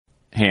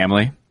Hey,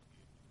 Emily.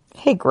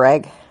 Hey,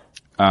 Greg.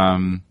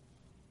 I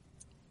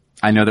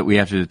know that we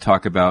have to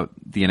talk about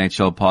the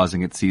NHL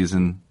pausing its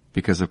season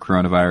because of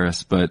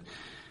coronavirus, but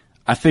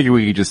I figure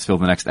we could just fill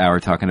the next hour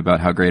talking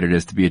about how great it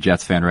is to be a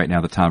Jets fan right now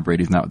that Tom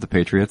Brady's not with the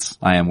Patriots.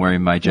 I am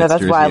wearing my Jets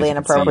jersey. No, that's wildly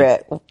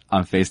inappropriate.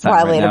 On FaceTime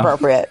wildly right now.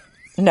 Inappropriate.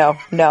 No.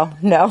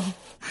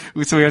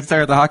 So we have to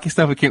start with the hockey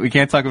stuff. We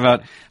can't talk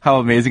about how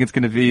amazing it's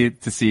going to be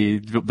to see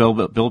Bill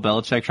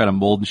Belichick try to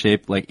mold and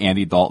shape like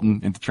Andy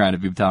Dalton into trying to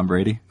be Tom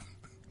Brady.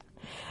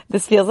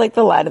 This feels like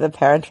the line of The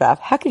Parent Trap.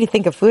 How could you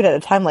think of food at a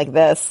time like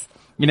this?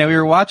 You know, we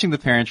were watching The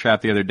Parent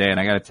Trap the other day, and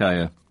I got to tell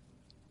you,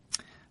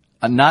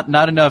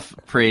 not enough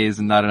praise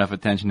and not enough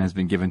attention has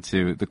been given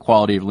to the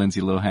quality of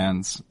Lindsay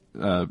Lohan's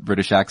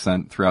British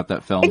accent throughout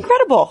that film.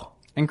 Incredible,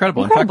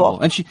 impeccable.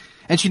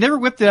 And she never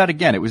whipped it out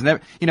again. It was never,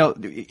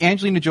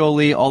 Angelina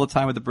Jolie all the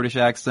time with the British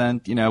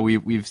accent. You know,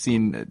 we've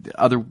seen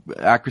other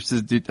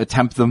actresses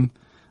attempt them.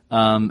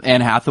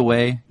 Anne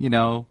Hathaway,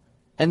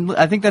 and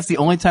I think that's the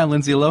only time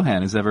Lindsay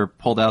Lohan has ever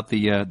pulled out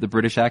the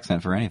British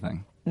accent for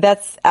anything.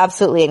 That's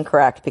absolutely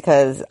incorrect,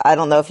 because I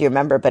don't know if you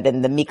remember, but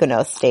in the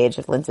Mykonos stage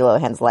of Lindsay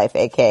Lohan's life,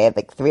 aka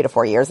like 3 to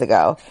 4 years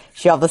ago,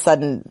 she all of a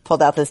sudden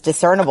pulled out this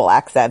discernible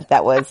accent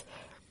that was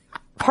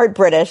part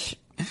British,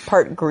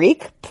 part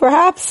Greek,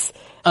 perhaps.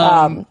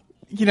 For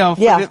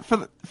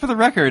the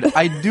record,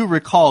 I do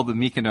recall the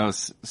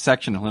Mykonos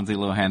section of Lindsay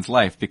Lohan's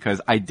life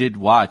because I did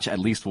watch at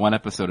least one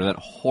episode of that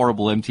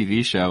horrible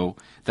MTV show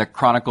that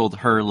chronicled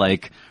her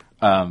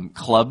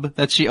club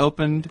that she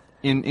opened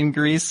in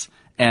Greece.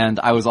 And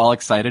I was all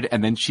excited,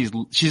 and then she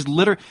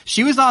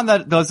was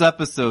on those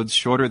episodes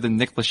shorter than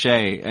Nick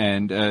Lachey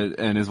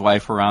and his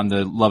wife were on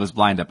the Love Is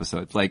Blind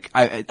episodes. Wasn't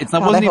even a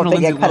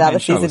Lindsay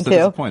Lohan show. I was so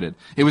disappointed.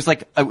 It was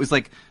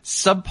like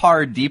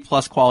subpar D+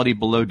 quality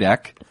Below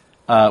Deck,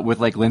 with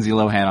Lindsay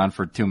Lohan on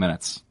for 2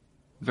 minutes.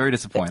 Very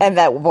disappointing. And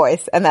that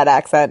voice, and that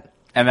accent.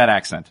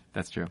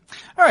 That's true.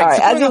 All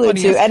right, as you allude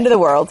to, end of the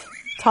world.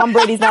 Tom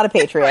Brady's not a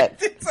Patriot.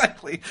 Right,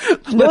 exactly.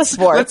 No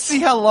sports. Let's see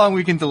how long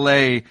we can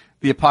delay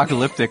the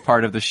apocalyptic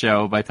part of the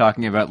show by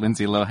talking about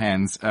Lindsay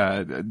Lohan's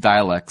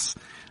dialects.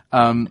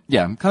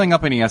 Coming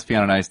up on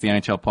ESPN on Ice, the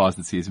NHL paused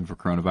the season for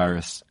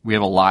coronavirus. We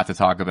have a lot to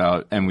talk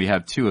about, and we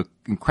have two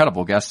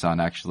incredible guests on,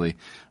 actually,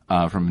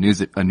 from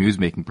a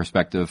news-making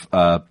perspective.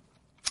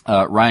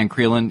 Ryan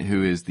Crelin,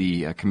 who is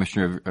the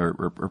commissioner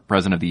or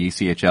president of the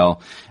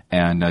ECHL,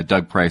 and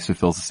Doug Price, who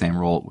fills the same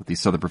role with the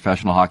Southern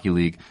Professional Hockey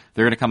League.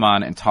 They're going to come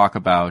on and talk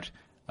about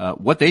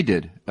what they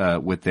did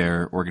with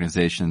their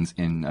organizations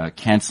in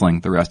canceling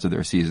the rest of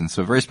their season.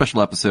 So a very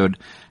special episode.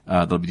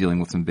 They'll be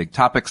dealing with some big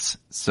topics.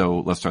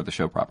 So let's start the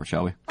show proper,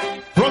 shall we?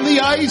 From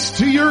the ice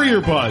to your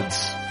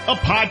earbuds, a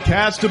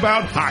podcast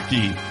about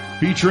hockey,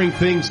 featuring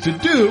things to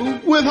do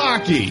with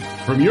hockey.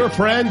 From your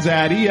friends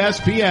at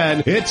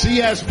ESPN, it's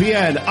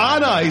ESPN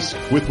on Ice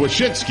with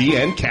Wyshynski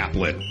and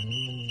Kaplan.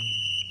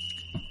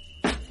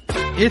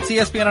 It's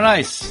ESPN on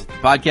Ice, the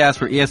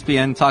podcast where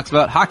ESPN talks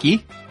about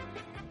hockey.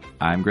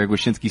 I'm Greg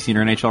Wyshynski,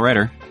 senior NHL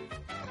writer.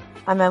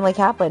 I'm Emily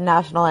Kaplan,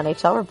 national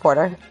NHL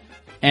reporter.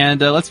 And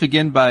let's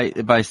begin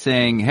by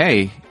saying,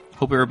 hey,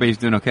 hope everybody's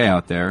doing okay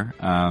out there.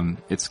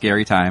 It's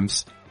scary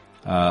times.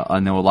 I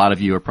know a lot of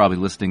you are probably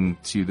listening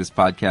to this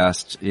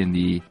podcast in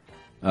the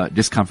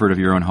discomfort of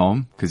your own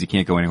home because you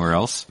can't go anywhere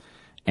else.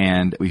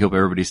 And we hope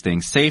everybody's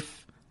staying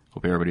safe.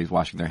 Hope everybody's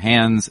washing their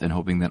hands and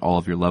hoping that all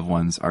of your loved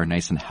ones are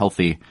nice and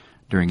healthy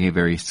during a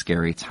very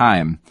scary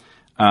time.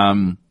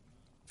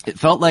 It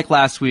felt like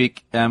last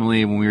week,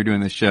 Emily, when we were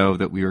doing the show,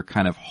 that we were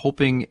kind of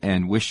hoping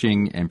and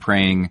wishing and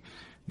praying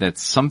that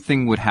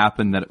something would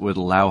happen that would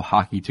allow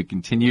hockey to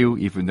continue,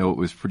 even though it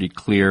was pretty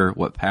clear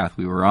what path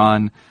we were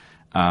on.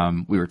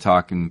 We were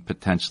talking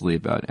potentially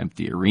about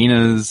empty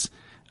arenas.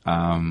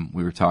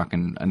 We were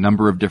talking a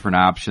number of different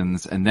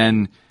options, and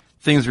then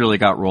things really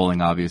got rolling,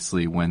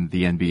 obviously, when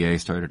the NBA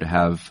started to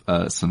have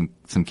some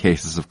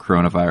cases of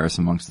coronavirus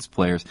amongst its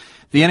players.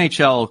 The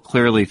NHL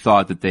clearly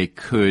thought that they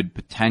could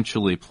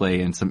potentially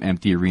play in some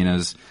empty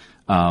arenas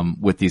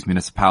with these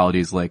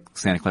municipalities like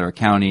Santa Clara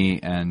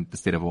County and the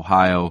state of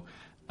Ohio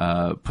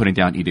putting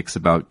down edicts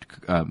about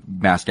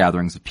mass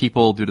gatherings of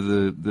people due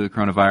to the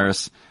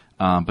coronavirus.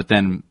 But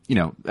then,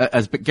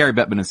 as Gary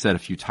Bettman has said a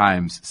few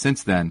times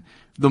since then,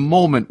 the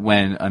moment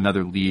when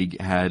another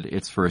league had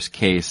its first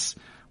case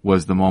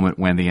was the moment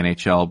when the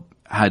NHL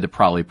had to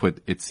probably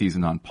put its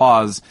season on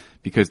pause,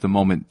 because the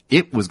moment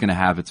it was going to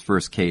have its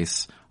first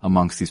case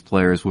amongst these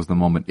players was the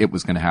moment it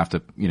was going to have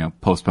to,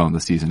 postpone the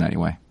season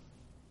anyway.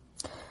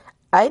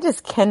 I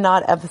just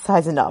cannot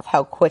emphasize enough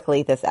how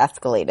quickly this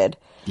escalated.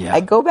 Yeah.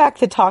 I go back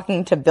to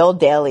talking to Bill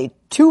Daly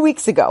 2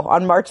 weeks ago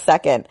on March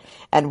 2nd,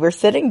 and we're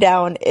sitting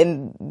down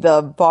in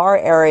the bar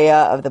area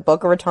of the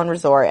Boca Raton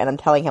Resort, and I'm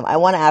telling him I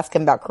want to ask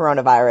him about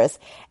coronavirus,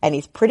 and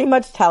he's pretty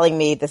much telling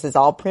me this is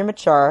all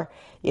premature.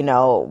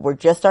 We're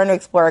just starting to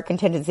explore our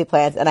contingency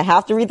plans, and I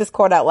have to read this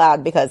quote out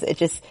loud because it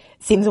just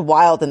seems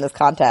wild in this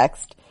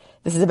context.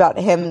 This is about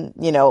him,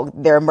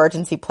 their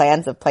emergency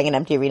plans of playing in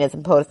empty arenas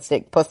and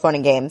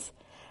postponing games.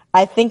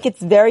 I think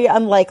it's very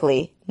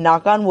unlikely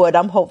knock on wood,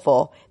 I'm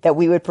hopeful that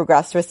we would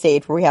progress to a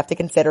stage where we have to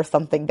consider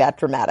something that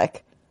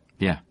dramatic.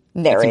 Yeah.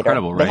 Narrator. It's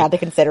incredible, right? They had to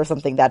consider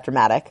something that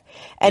dramatic.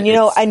 And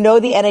I know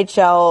the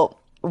NHL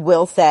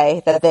will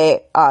say that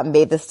they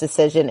made this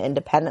decision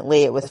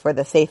independently. It was for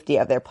the safety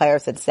of their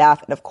players and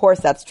staff. And of course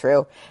that's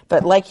true.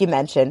 But like you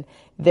mentioned,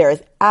 there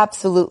is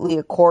absolutely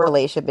a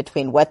correlation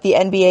between what the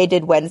NBA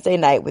did Wednesday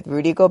night with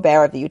Rudy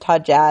Gobert of the Utah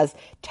Jazz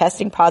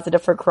testing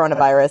positive for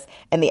coronavirus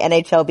and the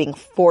NHL being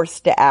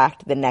forced to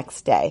act the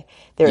next day.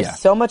 There's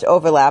so much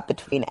overlap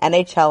between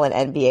NHL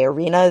and NBA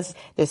arenas.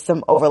 There's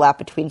some overlap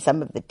between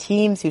some of the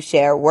teams who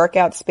share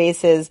workout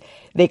spaces.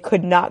 They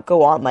could not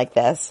go on like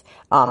this.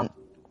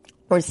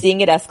 We're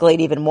seeing it escalate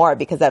even more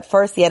because at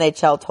first the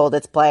NHL told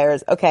its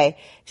players, okay,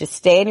 just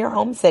stay in your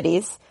home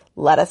cities.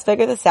 Let us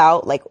figure this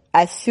out. Like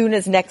as soon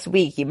as next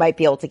week, you might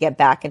be able to get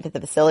back into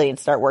the facility and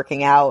start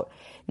working out.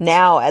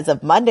 Now, as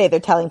of Monday, they're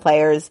telling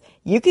players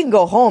you can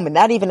go home, and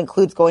that even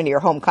includes going to your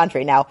home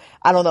country. Now,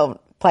 I don't know if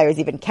players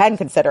even can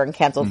consider and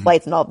cancel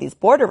flights and all of these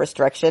border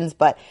restrictions,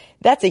 but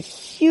that's a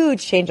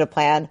huge change of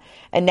plan.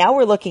 And now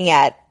we're looking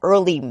at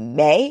early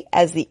May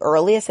as the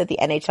earliest that the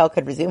NHL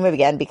could resume it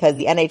again because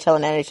the NHL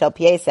and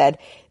NHLPA said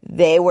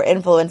they were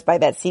influenced by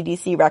that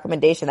CDC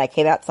recommendation that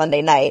came out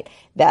Sunday night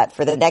that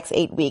for the next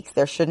 8 weeks,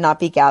 there should not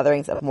be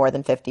gatherings of more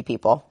than 50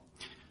 people.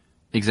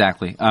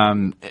 Exactly.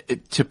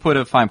 To put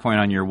a fine point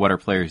on your what are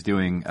players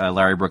doing,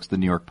 Larry Brooks of the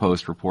New York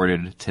Post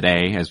reported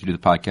today, as we do the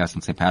podcast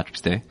on St.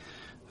 Patrick's Day,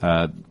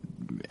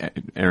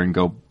 Aaron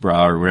Go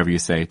Bra or whatever you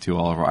say to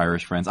all of our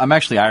Irish friends. I'm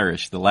actually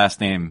Irish. The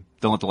last name,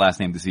 don't let the last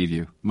name deceive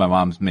you. My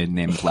mom's maiden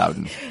name is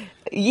Loudon.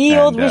 Ye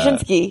old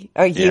Wyszynski.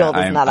 Or ye old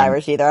is not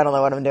Irish either. I don't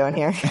know what I'm doing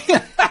here.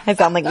 I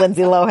sound like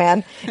Lindsay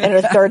Lohan in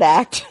her third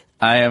act.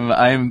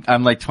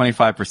 I'm like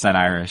 25%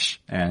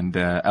 Irish, and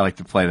I like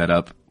to play that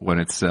up when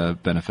it's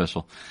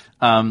beneficial.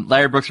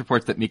 Larry Brooks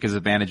reports that Mika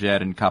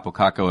Zibanejad and Capo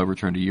Caco have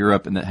returned to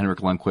Europe, and that Henrik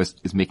Lundqvist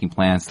is making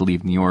plans to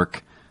leave New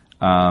York,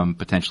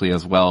 potentially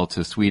as well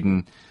to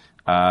Sweden.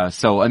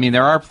 So I mean,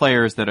 there are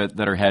players that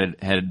are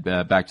headed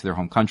back to their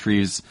home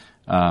countries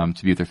to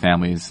be with their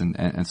families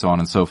and so on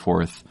and so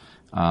forth.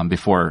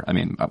 Before, I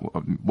mean,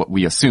 what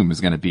we assume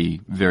is going to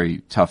be very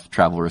tough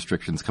travel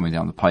restrictions coming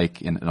down the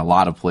pike in a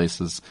lot of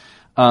places.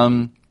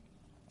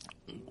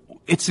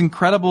 It's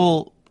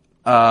incredible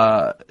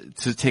to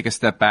take a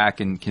step back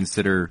and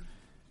consider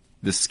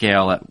the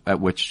scale at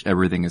which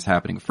everything is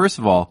happening. First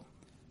of all,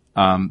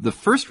 the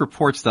first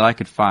reports that I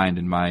could find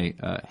in my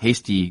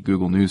hasty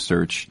Google News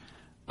search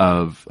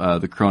of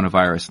the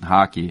coronavirus in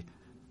hockey,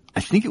 I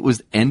think it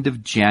was end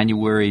of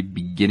January,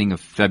 beginning of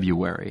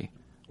February,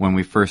 when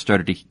we first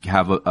started to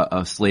have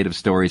a slate of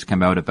stories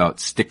come out about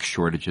stick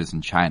shortages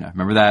in China.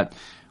 Remember that?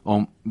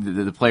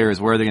 The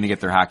players, where are they going to get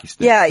their hockey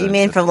sticks? Yeah, you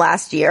mean from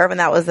last year when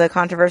that was the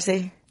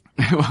controversy?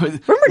 Remember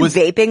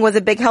vaping was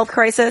a big health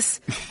crisis?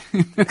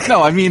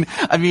 No, I mean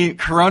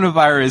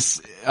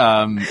coronavirus,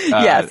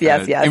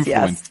 yes,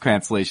 influenced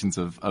cancellations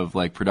of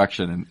like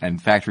production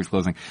and factories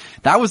closing.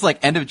 That was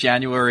like end of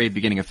January,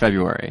 beginning of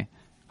February.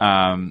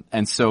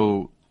 And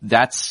so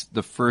that's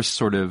the first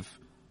sort of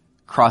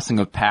crossing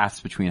of paths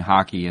between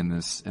hockey and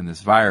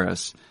this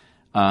virus.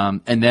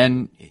 And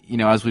then,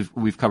 as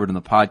we've covered in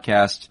the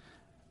podcast,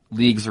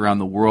 leagues around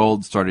the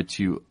world started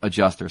to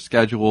adjust their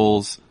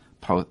schedules.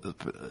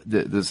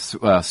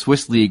 The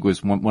Swiss league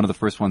was one of the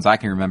first ones I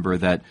can remember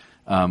that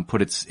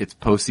put its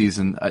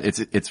postseason,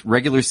 its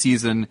regular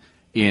season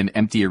in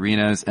empty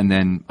arenas, and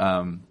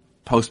then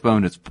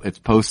postponed its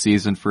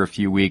postseason for a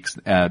few weeks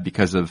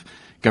because of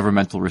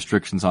governmental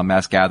restrictions on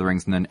mass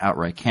gatherings, and then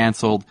outright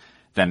canceled.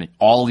 Then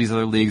all these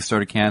other leagues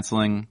started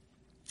canceling.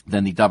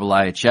 Then the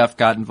IIHF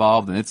got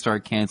involved, and it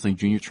started canceling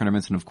junior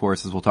tournaments, and of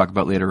course, as we'll talk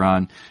about later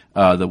on,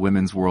 the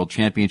Women's World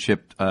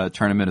Championship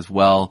tournament as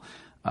well.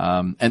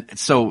 And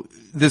so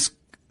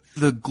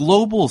the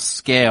global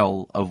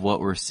scale of what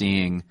we're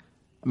seeing,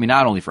 I mean,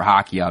 not only for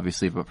hockey,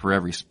 obviously, but for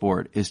every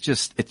sport, it's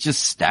just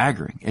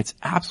staggering. It's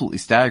absolutely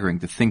staggering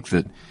to think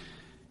that,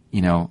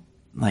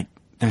 like,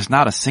 there's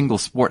not a single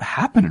sport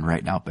happening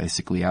right now,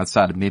 basically,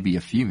 outside of maybe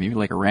a few, maybe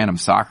like a random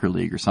soccer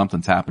league or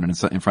something's happening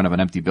in front of an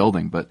empty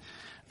building, but,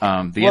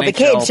 the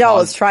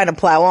KHL is trying to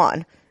plow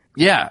on.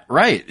 Yeah,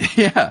 right.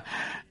 Yeah.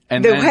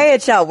 And the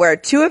KHL, where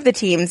two of the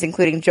teams,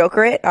 including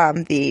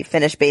Jokerit, the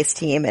Finnish-based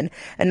team, and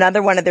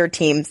another one of their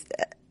teams,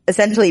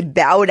 essentially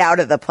bowed out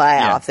of the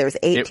playoffs. Yeah. There was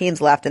 8 teams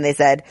left, and they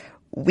said,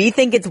 "We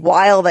think it's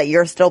wild that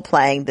you're still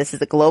playing. This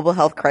is a global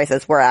health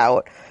crisis. We're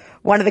out."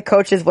 One of the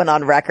coaches went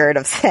on record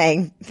of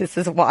saying, "This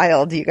is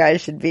wild. You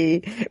guys should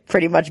be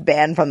pretty much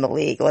banned from the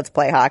league. Let's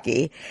play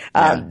hockey."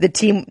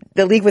 The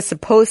league was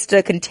supposed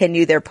to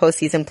continue their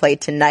postseason play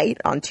tonight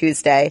on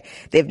Tuesday.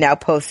 They've now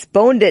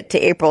postponed it to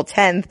April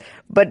 10th,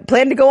 but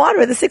plan to go on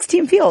with a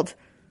 6-team field.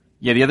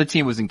 Yeah, the other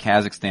team was in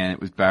Kazakhstan. It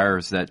was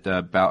Bears that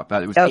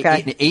it was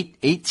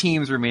eight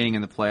teams remaining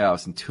in the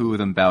playoffs, and 2 of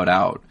them bowed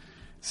out.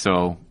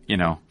 So,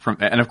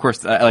 and of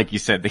course, like you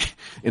said,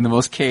 in the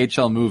most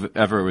KHL move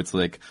ever, it's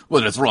like,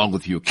 "What is wrong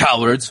with you,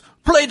 cowards?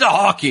 Play the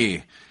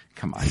hockey!"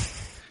 Come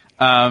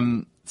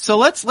on. So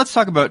let's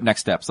talk about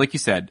next steps. Like you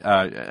said,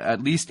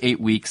 at least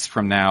 8 weeks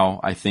from now,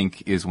 I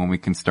think, is when we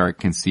can start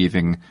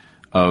conceiving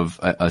of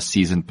a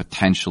season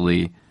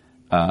potentially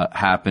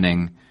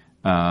happening.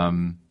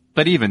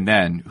 But even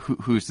then,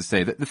 who's to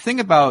say? The thing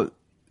about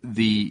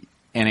the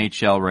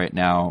NHL right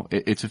now,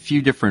 it's a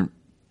few different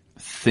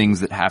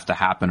things that have to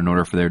happen in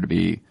order for there to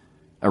be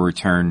a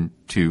return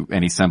to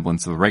any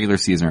semblance of a regular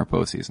season or a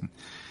postseason.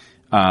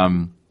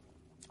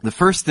 The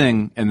first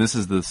thing, and this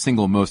is the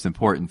single most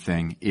important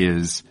thing,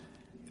 is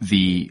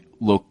the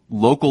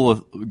local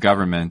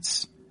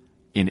governments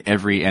in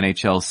every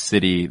NHL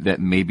city that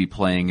may be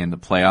playing in the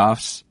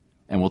playoffs,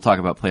 and we'll talk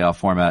about playoff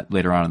format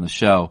later on in the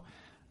show,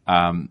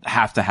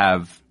 have to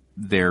have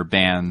their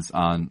bans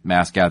on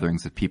mass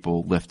gatherings of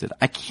people lifted.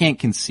 I can't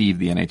conceive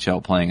the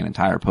NHL playing an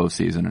entire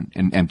postseason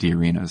in empty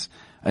arenas.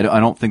 I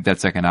don't think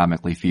that's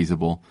economically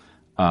feasible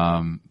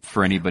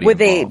for anybody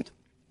involved.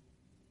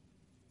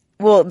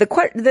 Well,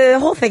 the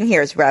whole thing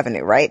here is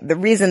revenue, right? The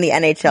reason the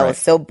NHL is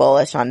so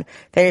bullish on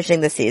finishing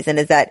the season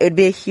is that it would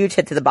be a huge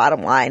hit to the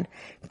bottom line.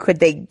 Could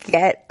they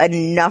get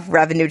enough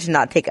revenue to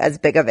not take as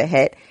big of a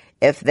hit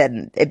if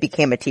then it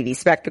became a TV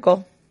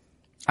spectacle?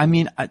 I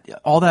mean,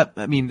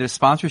 the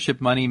sponsorship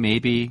money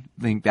maybe,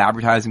 the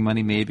advertising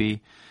money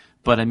maybe,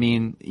 but I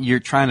mean, you're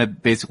trying to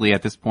basically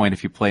at this point,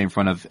 if you play in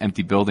front of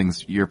empty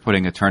buildings, you're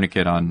putting a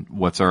tourniquet on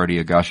what's already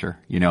a gusher.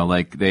 You know,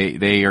 like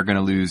they are going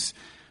to lose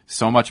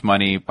so much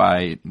money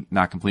by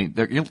not completing.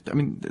 They're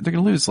going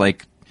to lose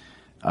like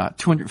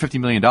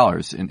 $250 million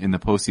in the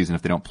postseason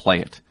if they don't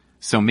play it.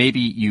 So maybe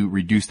you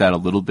reduce that a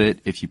little bit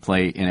if you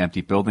play in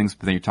empty buildings,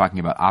 but then you're talking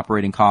about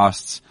operating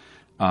costs,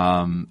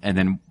 and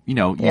then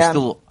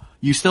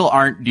you still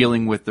aren't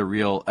dealing with the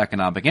real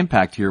economic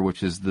impact here,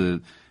 which is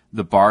the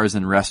bars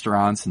and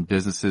restaurants and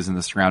businesses in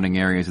the surrounding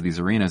areas of these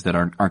arenas that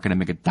aren't going to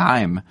make a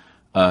dime,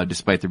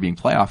 despite there being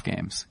playoff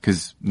games,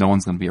 because no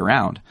one's going to be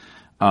around.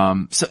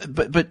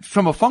 But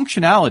from a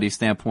functionality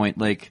standpoint,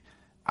 like,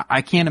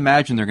 I can't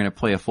imagine they're going to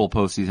play a full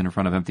postseason in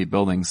front of empty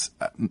buildings.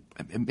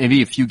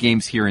 Maybe a few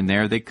games here and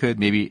there they could.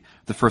 Maybe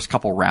the first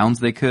couple rounds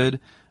they could.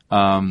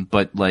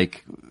 But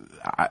like,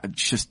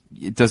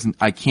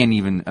 I can't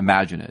even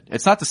imagine it.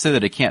 It's not to say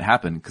that it can't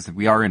happen, because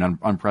we are in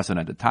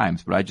unprecedented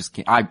times, but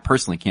I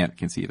personally can't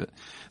conceive it.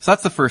 So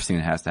that's the first thing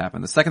that has to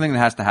happen. The second thing that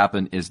has to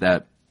happen is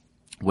that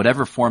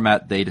whatever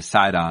format they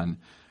decide on,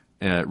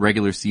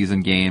 regular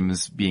season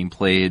games being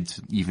played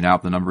to even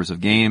out the numbers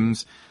of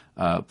games,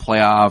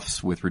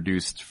 playoffs with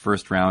reduced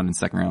first round and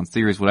second round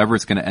series, whatever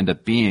it's going to end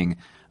up being,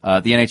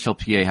 the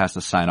NHLPA has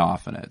to sign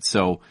off on it.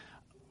 So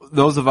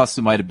those of us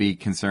who might be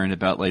concerned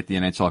about like the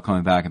NHL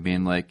coming back and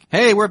being like,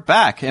 hey, we're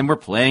back and we're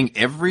playing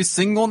every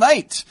single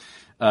night.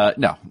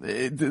 No,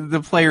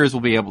 the players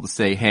will be able to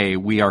say, hey,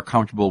 we are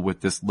comfortable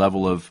with this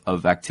level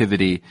of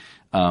activity.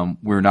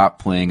 We're not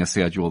playing a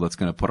schedule that's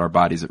going to put our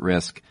bodies at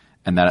risk.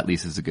 And that at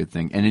least is a good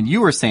thing. And then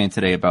you were saying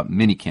today about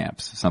mini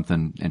camps,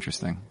 something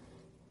interesting.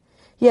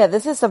 Yeah,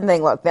 this is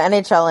something, look, the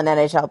NHL and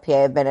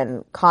NHLPA have been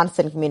in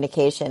constant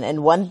communication.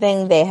 And one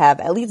thing they have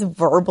at least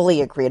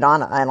verbally agreed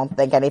on, I don't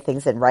think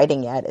anything's in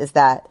writing yet, is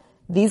that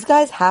these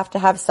guys have to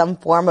have some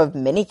form of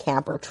mini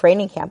camp or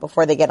training camp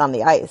before they get on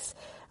the ice.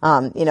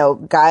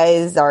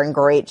 Guys are in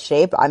great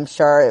shape. I'm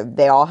sure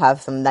they all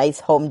have some nice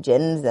home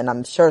gyms, and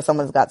I'm sure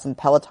someone's got some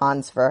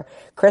Pelotons for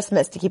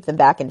Christmas to keep them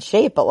back in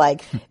shape, but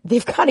like,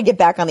 they've got to get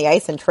back on the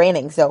ice and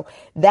training. So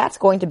that's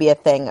going to be a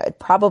thing.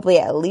 Probably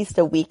at least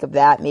a week of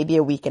that, maybe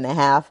a week and a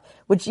half,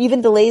 which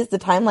even delays the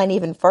timeline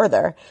even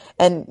further.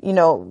 And,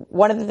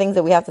 one of the things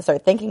that we have to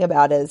start thinking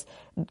about is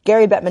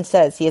Gary Bettman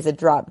says he has a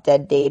drop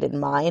dead date in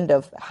mind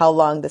of how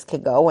long this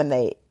could go when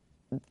they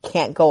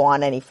can't go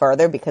on any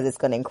further because it's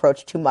going to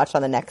encroach too much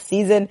on the next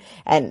season.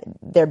 And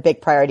their big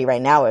priority right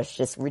now is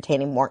just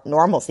retaining more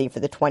normalcy for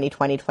the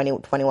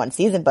 2020-2021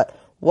 season. But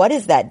what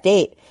is that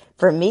date?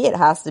 For me, it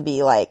has to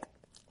be like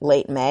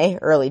late May,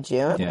 early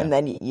June, and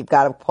then you've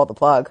got to pull the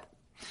plug.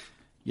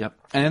 Yep.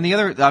 And then the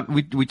other,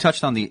 we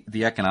touched on the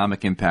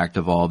economic impact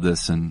of all of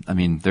this. And I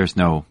mean,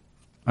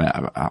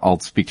 I'll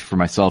speak for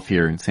myself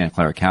here in Santa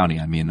Clara County.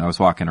 I mean, I was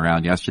walking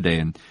around yesterday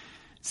and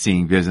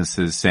seeing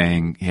businesses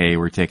saying, hey,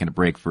 we're taking a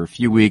break for a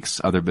few weeks.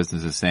 Other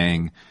businesses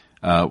saying,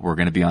 we're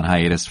going to be on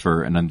hiatus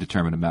for an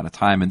undetermined amount of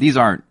time. And these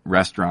aren't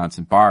restaurants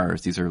and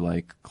bars. These are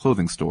like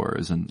clothing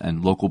stores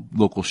and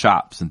local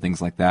shops and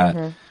things like that.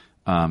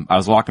 Mm-hmm. I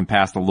was walking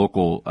past a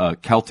local,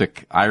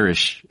 Celtic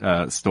Irish,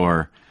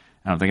 store,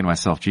 and I'm thinking to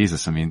myself,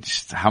 Jesus, I mean,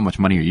 just how much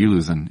money are you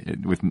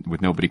losing with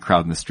nobody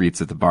crowding the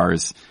streets at the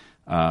bars,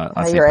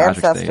 on St. Your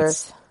Patrick's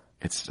ancestors. Day?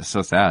 It's just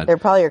so sad. They're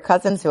probably your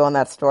cousins who own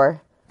that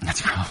store. That's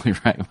probably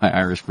right, my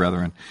Irish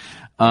brethren.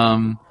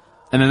 And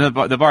then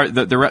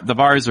the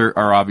bars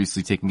are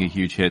obviously taking a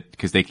huge hit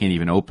because they can't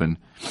even open.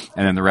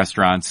 And then the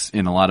restaurants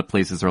in a lot of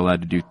places are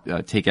allowed to do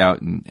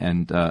takeout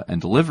and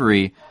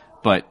delivery.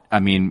 But I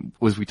mean,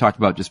 as we talked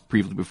about just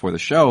briefly before the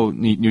show,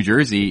 New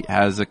Jersey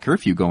has a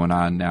curfew going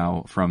on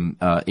now from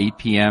 8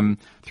 p.m.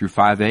 through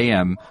 5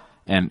 a.m.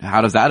 And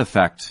how does that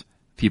affect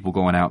people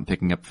going out and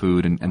picking up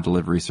food and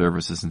delivery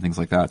services and things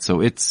like that?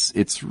 So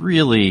it's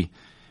really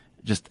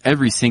just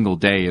every single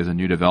day is a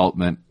new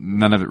development.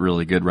 None of it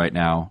really good right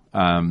now.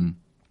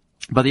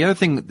 But the other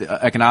thing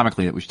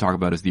economically that we should talk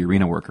about is the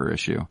arena worker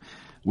issue,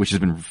 which has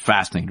been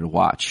fascinating to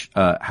watch.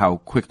 How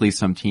quickly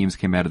some teams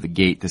came out of the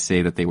gate to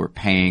say that they were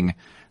paying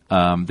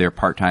their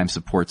part-time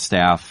support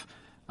staff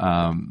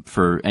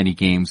for any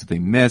games that they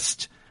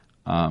missed,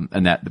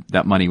 and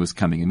that money was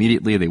coming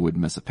immediately. They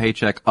wouldn't miss a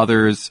paycheck.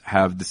 Others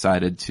have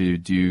decided to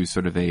do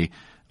sort of a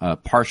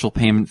partial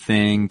payment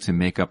thing to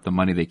make up the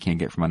money they can't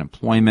get from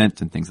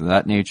unemployment and things of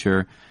that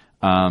nature.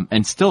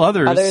 And still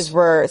others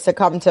were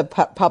succumbed to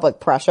public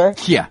pressure.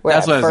 Yeah,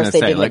 that's what I was going to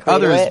say. Like,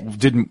 others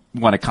didn't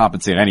want to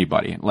compensate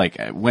anybody. Like,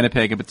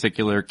 Winnipeg in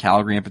particular,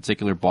 Calgary in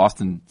particular,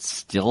 Boston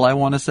still, I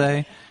want to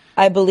say.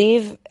 I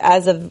believe,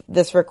 as of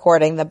this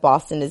recording, that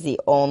Boston is the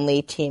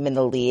only team in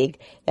the league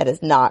that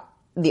is not,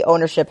 the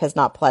ownership has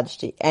not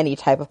pledged any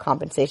type of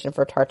compensation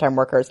for part-time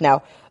workers.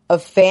 Now, a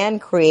fan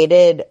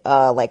created,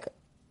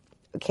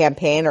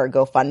 campaign or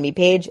GoFundMe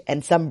page,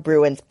 and some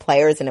Bruins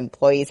players and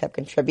employees have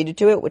contributed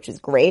to it, which is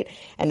great.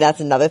 And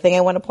that's another thing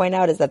I want to point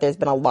out, is that there's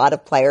been a lot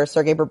of players.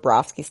 Sergei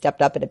Bobrovsky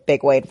stepped up in a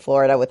big way in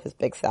Florida with his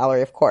big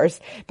salary, of course,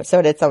 but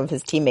so did some of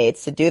his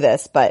teammates to do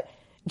this. But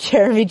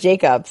Jeremy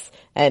Jacobs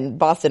and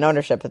Boston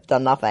ownership have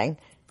done nothing.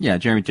 Yeah,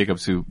 Jeremy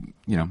Jacobs, who,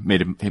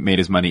 made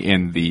his money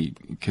in the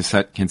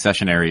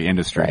concessionary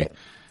industry, right,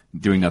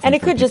 doing nothing. And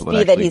it could just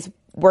be that he's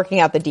working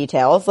out the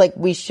details. Like,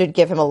 we should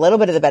give him a little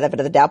bit of the benefit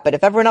of the doubt, but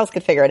if everyone else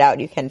could figure it out,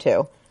 you can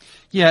too.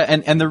 Yeah,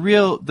 and the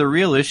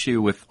real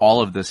issue with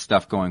all of this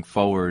stuff going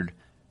forward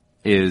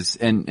is,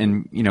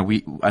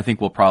 I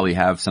think we'll probably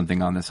have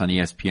something on this on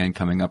ESPN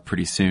coming up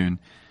pretty soon.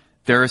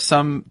 There are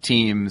some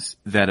teams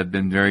that have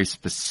been very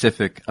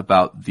specific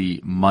about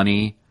the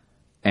money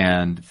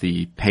and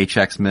the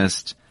paychecks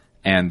missed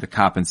and the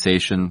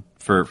compensation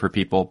for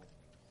people.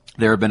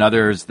 There have been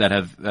others that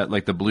have,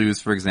 like the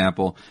Blues, for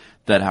example,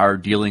 that are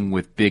dealing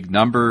with big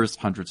numbers,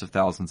 hundreds of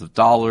thousands of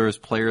dollars,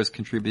 players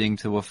contributing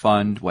to a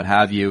fund, what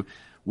have you,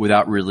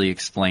 without really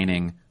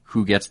explaining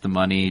who gets the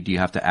money. Do you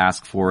have to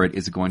ask for it?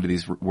 Is it going to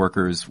these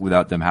workers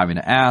without them having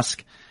to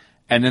ask?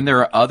 And then there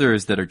are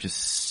others that are just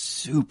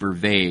super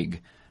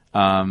vague.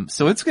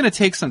 So it's going to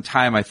take some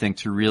time, I think,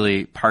 to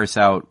really parse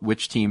out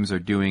which teams are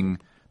doing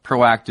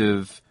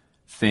proactive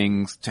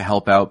things to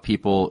help out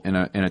people in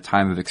a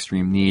time of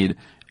extreme need,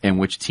 and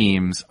which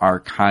teams are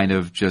kind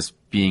of just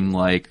being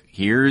like,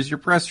 here's your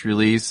press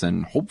release,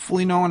 and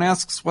hopefully no one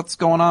asks what's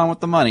going on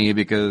with the money,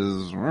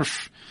 because,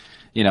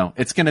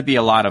 it's going to be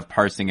a lot of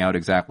parsing out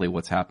exactly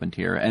what's happened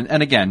here.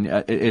 And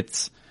again,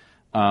 it's,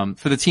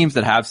 for the teams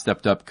that have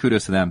stepped up,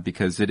 kudos to them,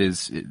 because it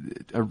is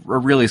a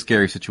really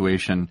scary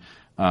situation,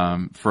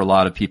 for a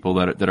lot of people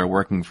that are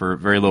working for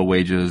very low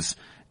wages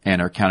and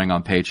are counting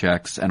on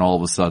paychecks, and all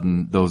of a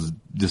sudden those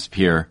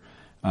disappear.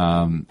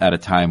 At a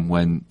time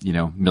when,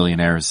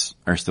 millionaires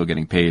are still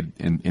getting paid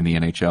in the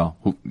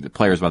NHL. The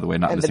players, by the way,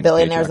 not missing a paycheck. And the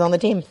billionaires on the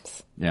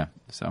teams. Yeah,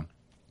 so.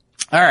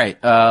 All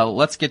right,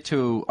 let's get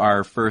to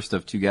our first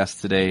of two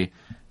guests today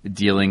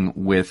dealing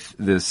with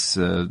this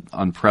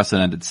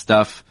unprecedented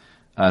stuff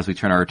as we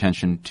turn our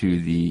attention to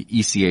the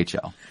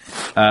ECHL.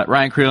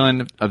 Ryan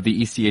Crelin of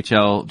the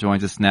ECHL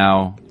joins us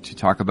now to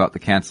talk about the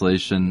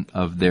cancellation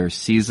of their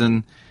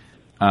season.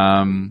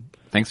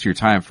 Thanks for your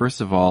time. First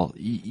of all,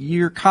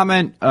 your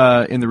comment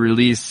in the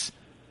release,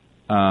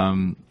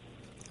 I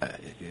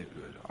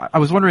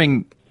was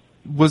wondering,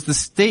 was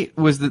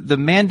the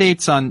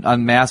mandates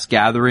on mass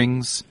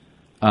gatherings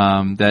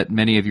that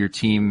many of your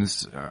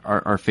teams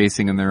are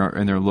facing in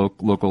their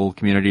local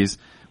communities,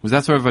 was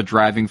that sort of a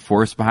driving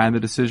force behind the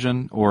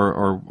decision,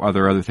 or are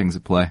there other things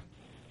at play?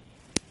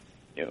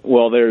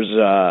 Well, there's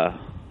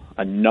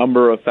a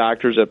number of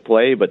factors at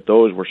play, but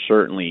those were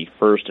certainly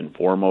first and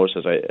foremost.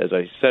 As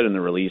I said in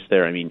the release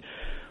there, I mean,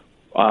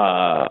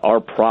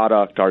 our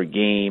product, our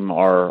game,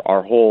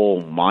 our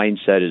whole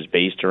mindset is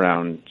based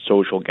around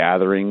social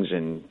gatherings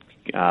and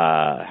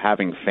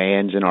having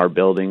fans in our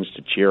buildings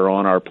to cheer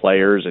on our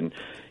players. And,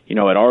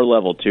 at our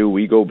level too,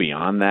 we go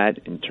beyond that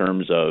in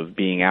terms of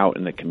being out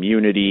in the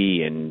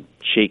community and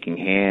shaking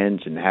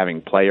hands and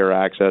having player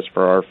access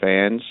for our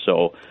fans.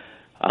 So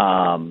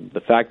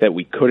the fact that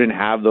we couldn't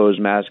have those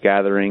mass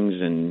gatherings,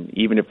 and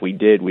even if we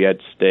did, we had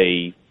to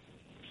stay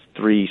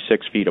 3-6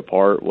 feet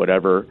apart,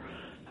 whatever.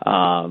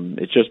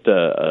 It's just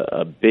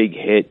a big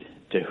hit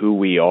to who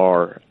we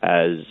are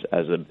as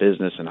a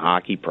business and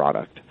hockey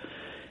product.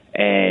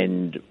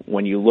 And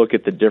when you look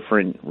at the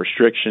different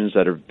restrictions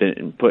that have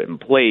been put in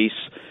place,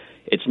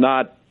 it's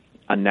not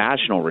a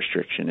national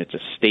restriction. It's a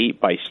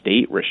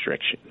state-by-state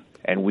restriction.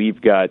 And we've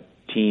got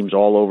teams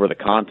all over the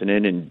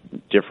continent in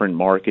different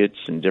markets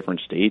and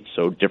different states,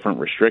 so different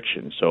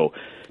restrictions. So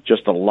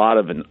just a lot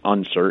of an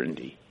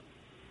uncertainty.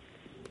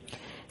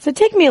 So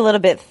take me a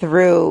little bit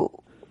through,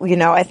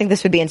 I think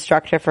this would be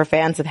instructive for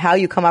fans of how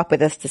you come up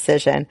with this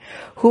decision.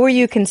 Who are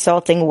you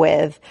consulting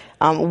with?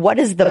 What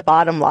is the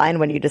bottom line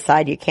when you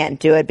decide you can't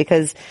do it?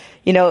 Because,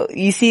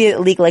 you see a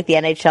league like the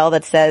NHL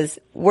that says,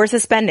 we're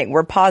suspending,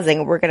 we're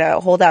pausing, we're going to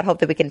hold out hope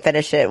that we can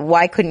finish it.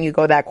 Why couldn't you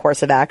go that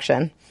course of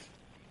action?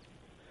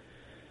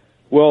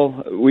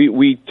 Well,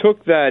 we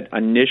took that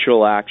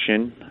initial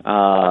action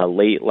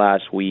late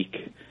last week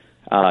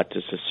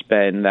to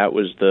suspend. That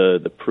was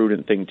the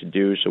prudent thing to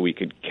do so we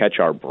could catch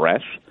our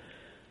breath.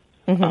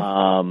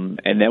 Mm-hmm.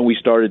 And then we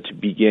started to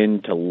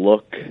begin to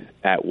look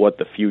at what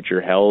the future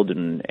held,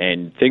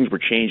 and things were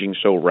changing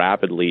so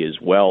rapidly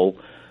as well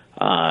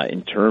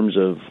in terms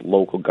of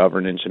local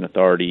governance and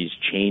authorities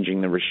changing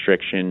the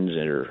restrictions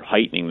or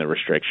heightening the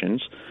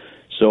restrictions.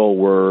 So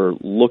we're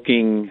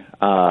looking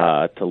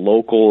to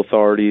local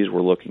authorities,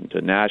 we're looking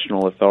to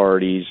national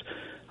authorities,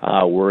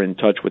 we're in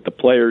touch with the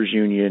Players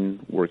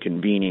Union, we're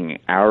convening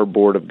our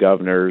Board of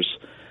Governors,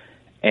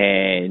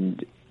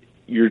 and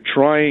you're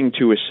trying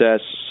to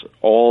assess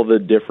all the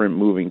different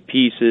moving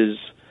pieces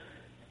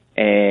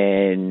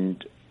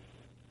and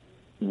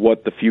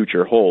what the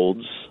future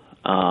holds,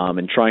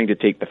 and trying to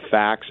take the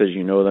facts as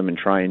you know them and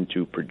trying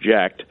to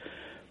project.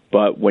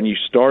 But when you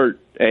start,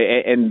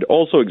 and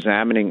also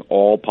examining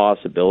all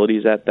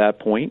possibilities at that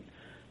point,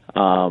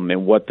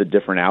 and what the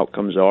different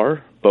outcomes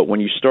are. But when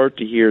you start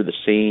to hear the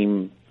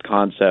same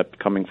concept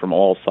coming from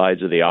all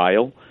sides of the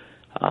aisle,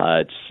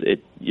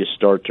 you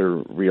start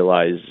to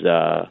realize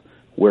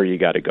where you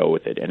got to go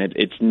with it. And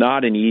it's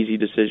not an easy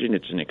decision.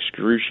 It's an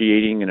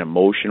excruciating and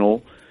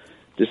emotional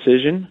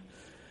decision.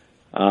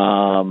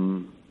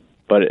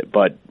 But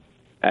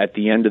at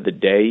the end of the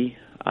day,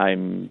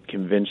 I'm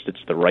convinced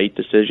it's the right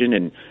decision.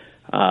 And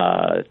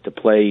to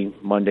play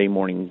Monday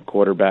morning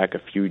quarterback a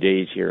few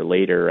days here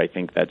later, I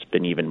think that's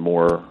been even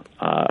more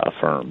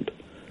affirmed.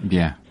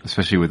 Yeah,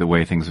 especially with the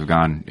way things have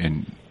gone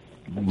in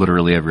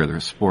literally every other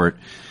sport.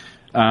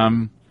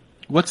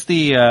 What's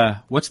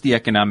the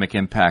economic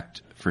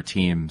impact for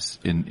teams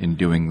in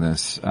doing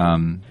this?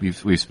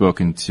 We've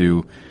spoken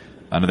to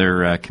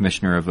another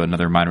commissioner of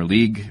another minor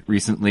league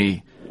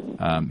recently.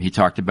 He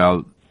talked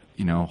about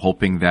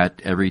hoping that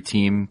every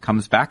team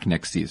comes back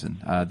next season.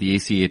 The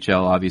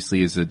ECHL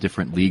obviously is a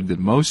different league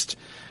than most.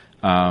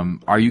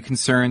 Are you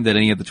concerned that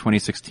any of the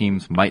 26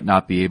 teams might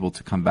not be able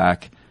to come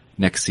back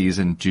next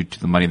season due to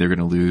the money they're going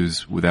to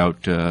lose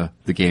without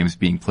the games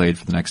being played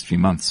for the next few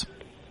months?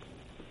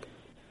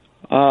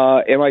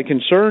 Am I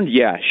concerned?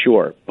 Yeah,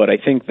 sure. But I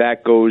think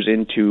that goes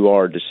into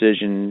our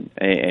decision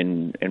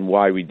and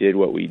why we did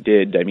what we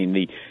did. I mean,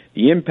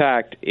 the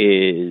impact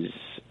is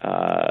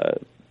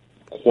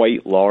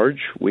quite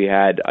large. We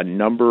had a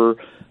number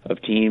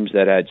of teams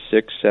that had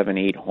 6, 7,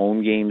 8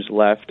 home games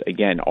left.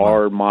 Again,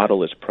 our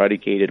model is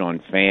predicated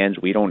on fans.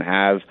 We don't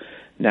have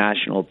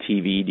national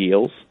TV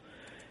deals.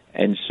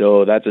 And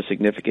so that's a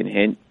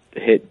significant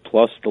hit,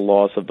 plus the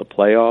loss of the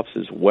playoffs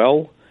as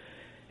well.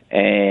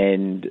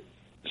 And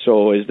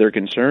so is there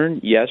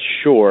concern? Yes,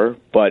 sure.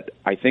 But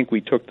I think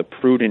we took the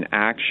prudent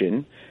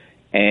action,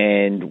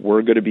 and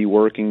we're going to be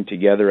working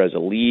together as a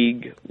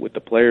league with the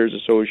Players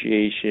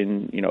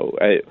Association,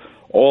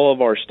 all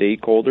of our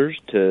stakeholders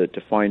to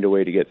find a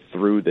way to get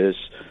through this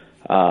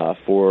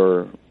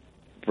for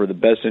the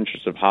best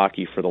interest of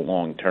hockey for the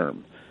long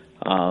term.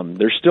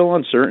 There's still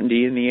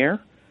uncertainty in the air,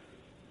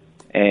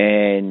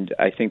 and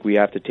I think we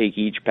have to take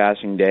each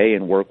passing day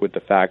and work with the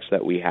facts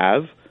that we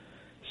have.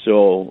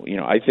 So,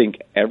 I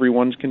think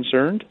everyone's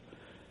concerned,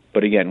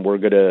 but again, we're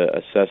going to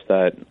assess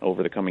that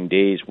over the coming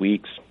days,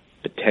 weeks,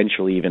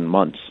 potentially even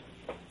months.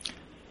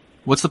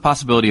 What's the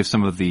possibility of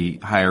some of the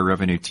higher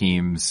revenue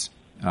teams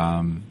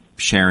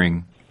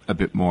sharing a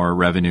bit more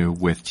revenue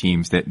with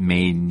teams that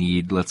may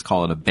need, let's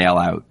call it a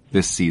bailout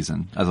this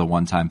season as a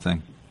one-time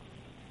thing?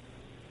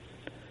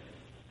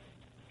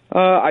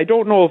 I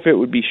don't know if it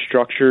would be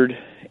structured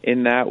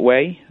in that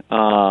way.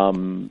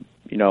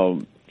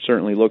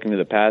 Certainly looking to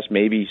the past,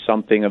 maybe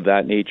something of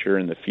that nature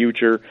in the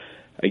future.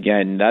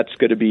 Again, that's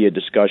going to be a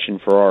discussion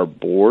for our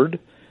board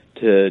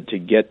to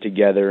get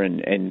together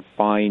and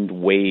find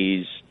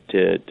ways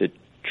to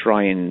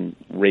try and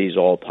raise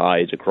all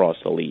tides across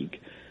the league.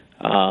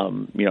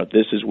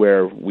 This is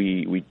where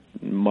we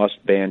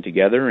must band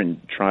together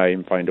and try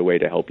and find a way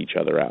to help each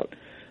other out.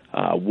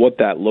 What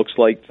that looks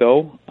like,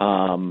 though,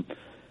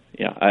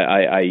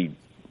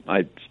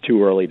 it's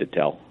too early to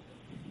tell.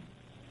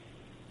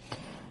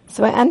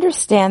 So I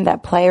understand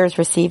that players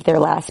received their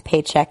last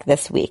paycheck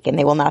this week, and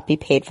they will not be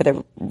paid for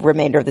the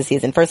remainder of the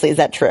season. Firstly, is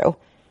that true?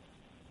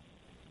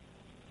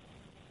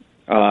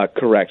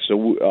 Correct.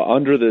 So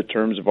under the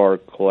terms of our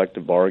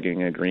collective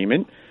bargaining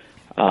agreement,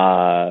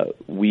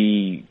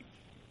 we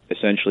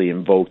essentially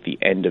invoked the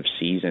end of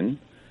season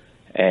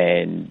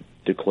and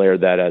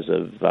declared that as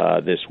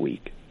of this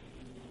week.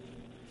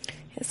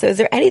 So is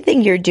there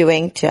anything you're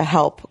doing to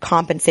help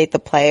compensate the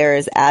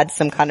players, add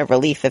some kind of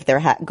relief if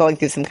they're going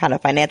through some kind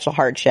of financial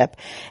hardship?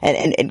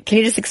 And can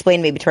you just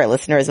explain maybe to our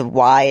listeners of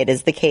why it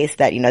is the case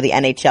that, the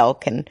NHL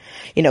can,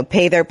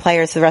 pay their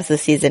players for the rest of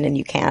the season and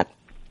you can't?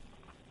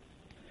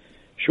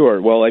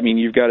 Sure. Well,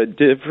 you've got a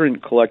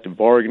different collective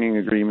bargaining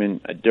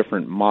agreement, a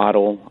different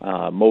model.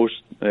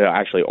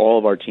 Actually, all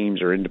of our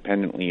teams are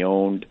independently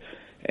owned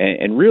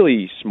and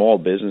really small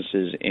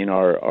businesses in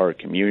our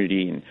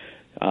community. And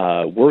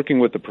working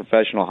with the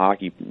Professional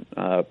Hockey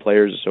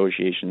Players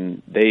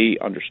Association, they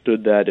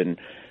understood that and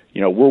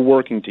we're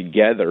working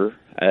together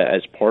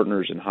as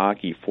partners in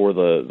hockey for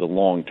the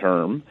long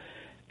term,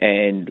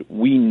 and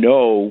we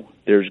know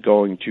there's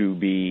going to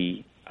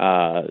be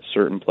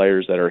certain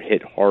players that are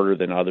hit harder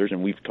than others,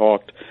 and we've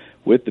talked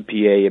with the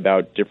PA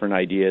about different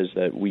ideas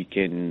that we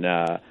can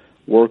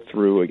work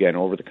through, again,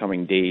 over the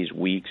coming days,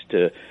 weeks.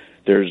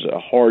 There's a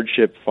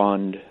hardship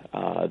fund,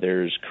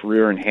 there's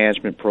career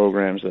enhancement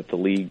programs that the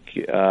league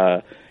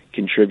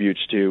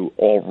contributes to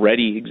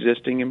already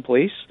existing in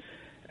place,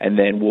 and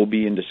then we'll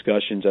be in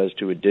discussions as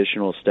to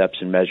additional steps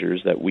and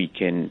measures that we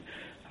can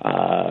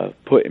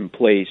put in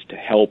place to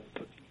help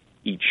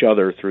each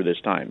other through this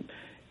time.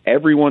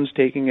 Everyone's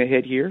taking a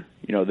hit here.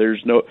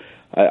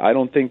 I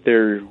don't think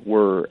there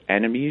were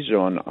enemies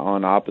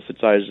on opposite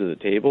sides of the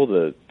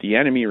table. The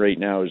enemy right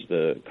now is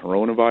the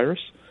coronavirus,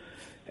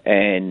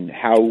 and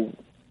how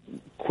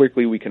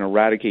quickly we can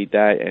eradicate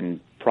that and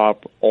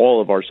prop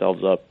all of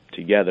ourselves up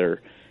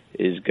together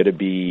is going to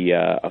be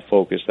a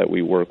focus that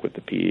we work with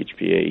the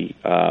PHPA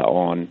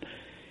on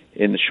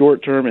in the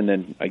short term, and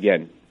then,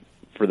 again,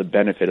 for the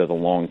benefit of the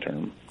long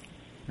term.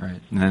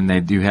 Right. And then they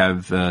do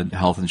have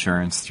health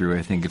insurance through,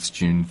 I think it's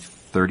June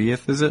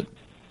 30th, is it?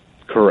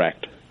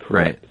 Correct.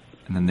 Right.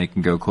 And then they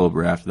can go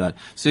Cobra after that.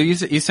 So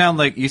you sound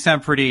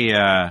pretty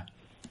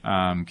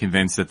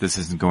convinced that this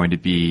isn't going to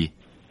be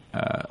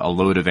a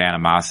load of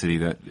animosity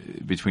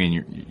that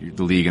between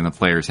the league and the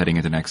players heading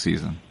into next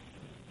season.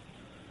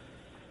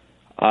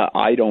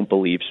 I don't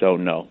believe so,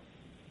 no.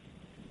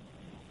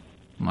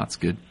 Well, that's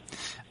good.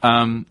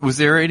 Was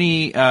there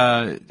any,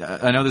 I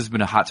know there's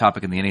been a hot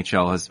topic in the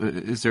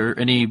NHL. Is there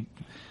any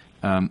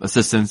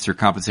assistance or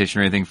compensation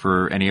or anything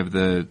for any of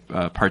the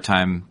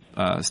part-time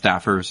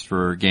staffers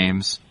for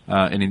games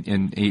in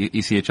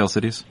ECHL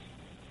cities?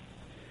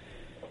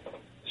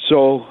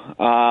 So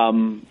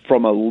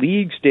from a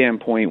league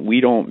standpoint, we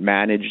don't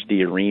manage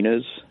the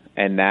arenas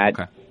and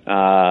that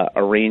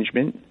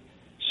arrangement.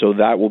 So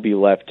that will be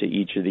left to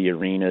each of the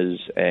arenas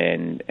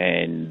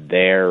and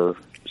their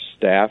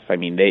staff. I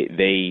mean,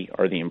 they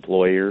are the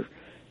employer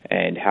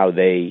and how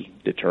they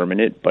determine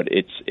it, but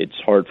it's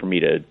hard for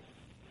me to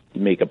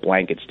make a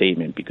blanket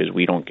statement because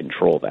we don't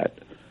control that.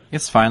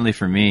 It's finally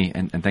for me,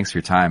 and thanks for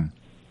your time.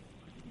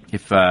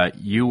 If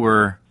you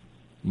were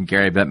in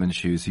Gary Bettman's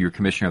shoes, you were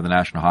commissioner of the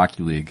National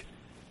Hockey League,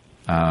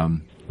 what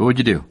would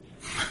you do,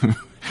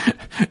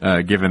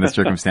 given the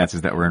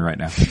circumstances that we're in right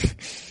now?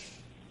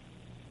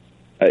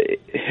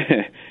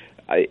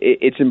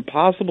 It's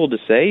impossible to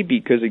say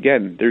because,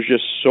 again, there's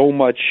just so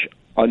much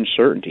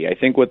uncertainty. I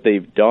think what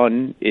they've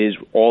done is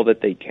all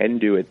that they can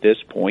do at this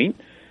point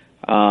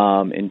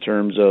in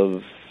terms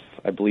of,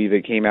 I believe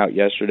it came out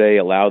yesterday,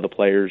 allow the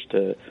players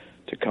to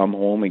come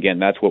home. Again,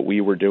 that's what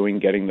we were doing,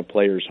 getting the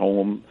players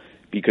home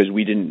because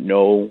we didn't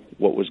know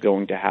what was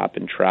going to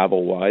happen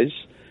travel-wise.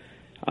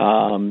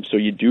 So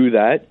you do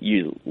that.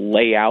 You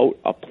lay out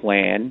a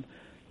plan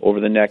over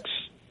the next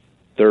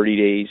 30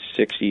 days,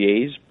 60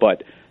 days,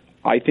 but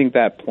I think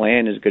that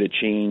plan is going to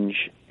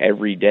change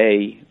every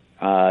day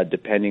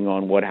depending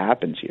on what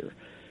happens here.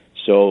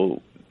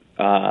 So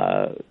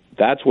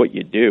that's what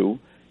you do.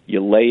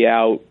 You lay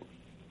out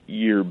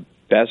your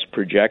best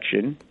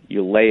projection,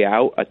 you lay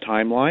out a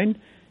timeline,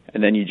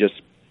 and then you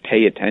just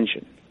pay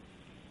attention.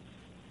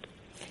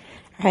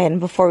 All right, and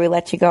before we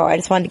let you go, I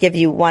just wanted to give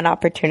you one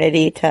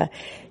opportunity to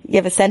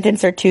give a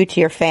sentence or two to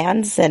your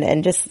fans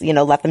and just,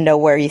 let them know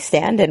where you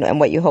stand and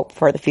what you hope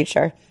for the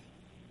future.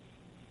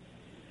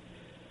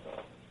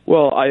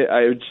 Well,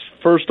 I would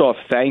first off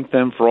thank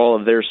them for all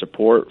of their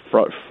support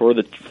from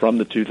the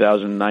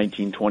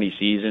 2019-20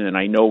 season, and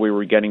I know we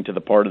were getting to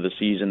the part of the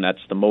season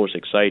that's the most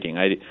exciting.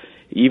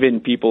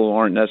 Even people who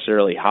aren't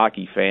necessarily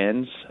hockey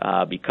fans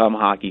become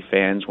hockey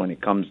fans when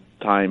it comes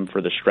time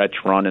for the stretch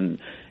run and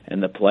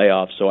the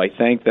playoffs. So I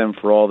thank them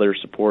for all their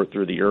support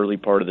through the early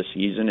part of the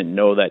season and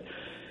know that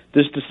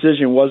this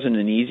decision wasn't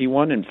an easy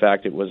one. In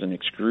fact, it was an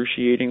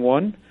excruciating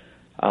one.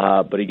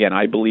 But again,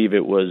 I believe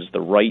it was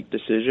the right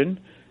decision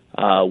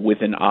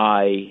with an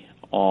eye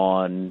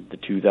on the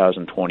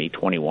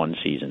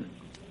 2020-21 season.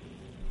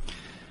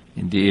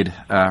 Indeed.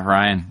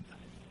 Ryan,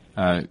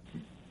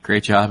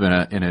 great job in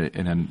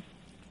an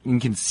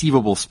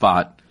inconceivable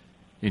spot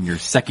in your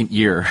second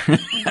year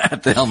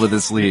at the helm of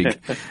this league.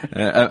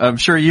 I'm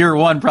sure year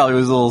one probably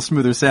was a little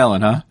smoother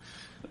sailing, huh?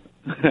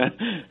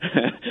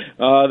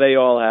 Oh, they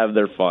all have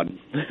their fun.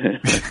 All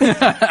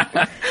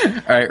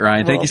right,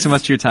 Ryan, thank you so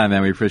much for your time,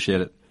 man. We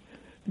appreciate it.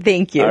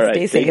 Thank you. All right,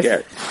 stay safe. Take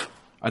care.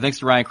 Our thanks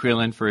to Ryan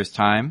Crelin for his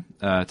time,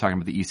 talking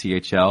about the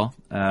ECHL.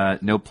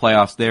 No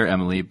playoffs there,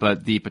 Emily,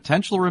 but the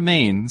potential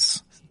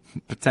remains,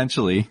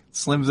 potentially,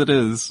 slim as it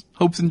is,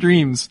 hopes and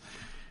dreams,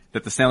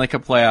 that the Stanley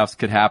Cup playoffs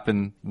could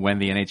happen when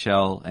the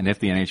NHL, and if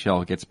the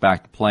NHL gets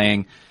back to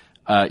playing.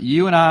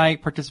 You and I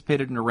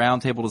participated in a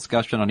roundtable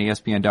discussion on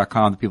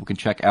ESPN.com that people can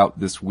check out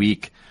this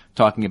week,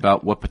 talking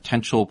about what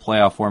potential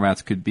playoff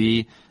formats could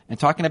be, and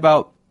talking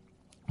about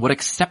what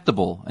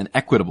acceptable and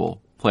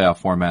equitable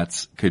playoff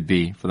formats could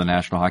be for the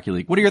National Hockey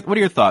League. What are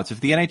your thoughts? If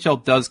the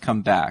NHL does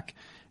come back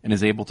and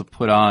is able to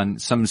put on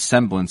some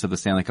semblance of the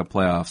Stanley Cup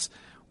playoffs,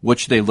 What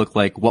should they look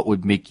like? What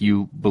would make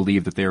you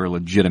believe that they're a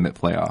legitimate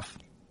playoff?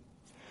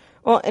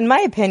 Well, in my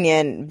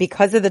opinion,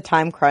 because of the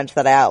time crunch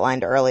that I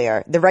outlined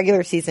earlier, the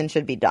regular season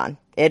should be done.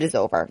 It is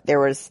over. There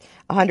was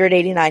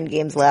 189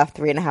 games left,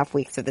 3.5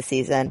 weeks of the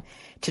season.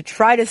 To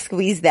try to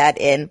squeeze that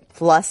in,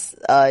 plus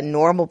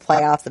normal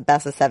playoffs, a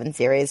best-of-7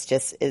 series,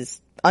 just is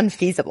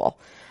unfeasible.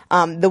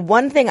 The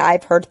one thing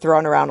I've heard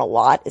thrown around a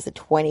lot is a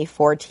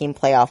 24-team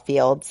playoff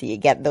field, so you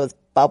get those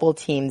bubble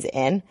teams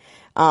in,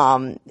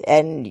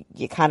 and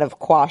you kind of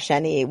quash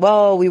any,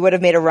 well, we would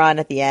have made a run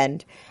at the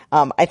end.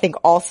 I think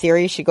all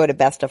series should go to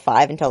best of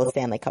 5 until the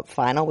Stanley Cup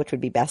final, which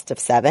would be best of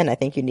 7. I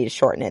think you need to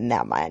shorten it in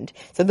that mind.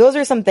 So those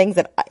are some things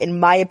that, in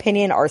my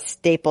opinion, are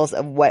staples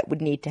of what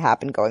would need to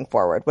happen going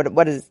forward.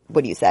 What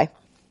do you say?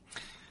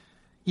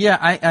 Yeah,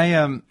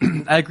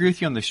 I agree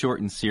with you on the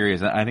shortened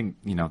series. I think,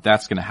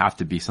 that's going to have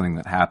to be something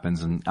that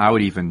happens. And I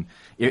would even,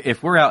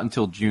 if we're out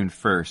until June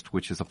 1st,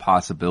 which is a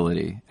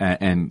possibility,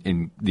 and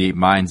in the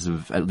minds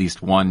of at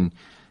least one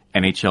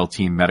NHL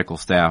team medical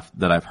staff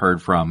that I've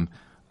heard from,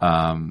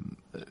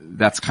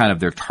 that's kind of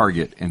their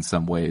target in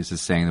some ways,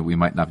 is saying that we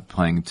might not be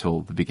playing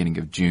until the beginning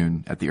of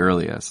June at the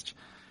earliest.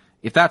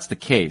 If that's the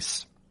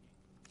case,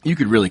 you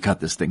could really cut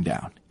this thing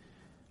down.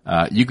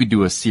 You could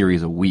do a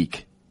series a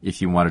week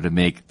if you wanted to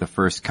make the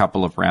first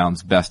couple of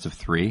rounds best of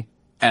 3.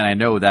 And I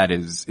know that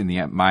is, in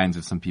the minds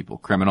of some people,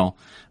 criminal.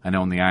 I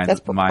know in the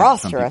minds of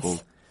some people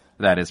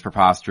that is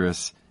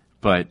preposterous.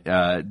 But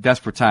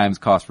desperate times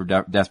call for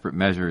desperate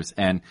measures.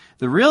 And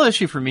the real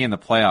issue for me in the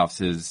playoffs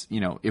is,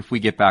 if we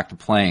get back to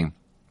playing,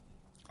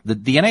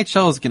 the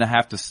NHL is going to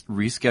have to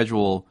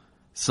reschedule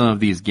some of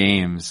these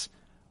games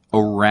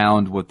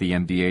around what the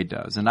NBA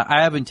does. And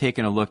I haven't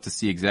taken a look to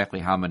see exactly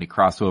how many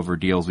crossover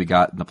deals we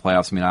got in the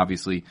playoffs. I mean,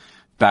 obviously,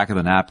 back of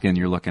the napkin,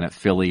 you're looking at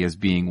Philly as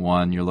being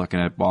one, you're looking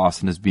at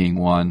Boston as being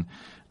one,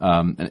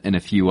 and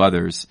a few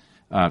others,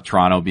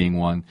 Toronto being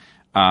one,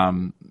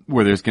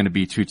 where there's going to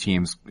be 2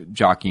 teams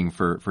jockeying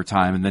for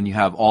time. And then you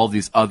have all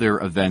these other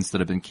events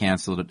that have been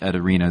canceled at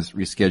arenas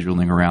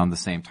rescheduling around the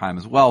same time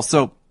as well.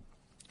 So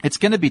it's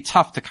going to be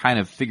tough to kind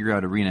of figure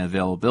out arena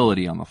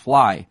availability on the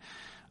fly.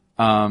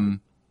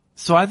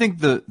 So I think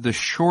the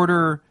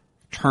shorter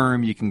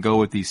term you can go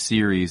with these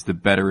series, the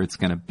better it's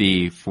going to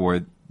be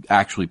for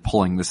actually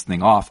pulling this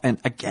thing off. And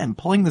again,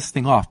 pulling this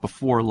thing off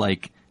before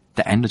like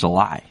the end of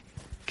July,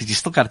 because you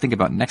still got to think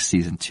about next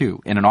season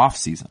too, in an off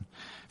season,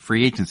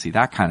 free agency,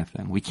 that kind of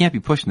thing. We can't be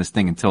pushing this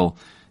thing until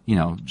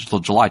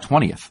July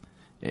 20th.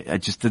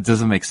 It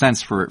doesn't make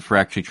sense for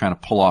actually trying to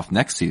pull off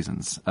next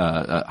season's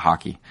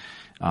hockey,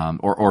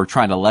 or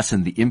trying to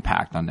lessen the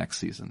impact on next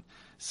season.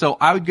 So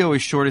I would go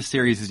as short a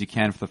series as you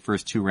can for the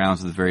first 2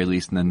 rounds at the very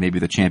least, and then maybe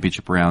the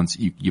championship rounds,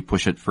 you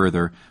push it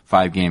further,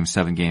 5 games,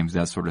 7 games,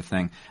 that sort of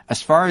thing.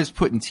 As far as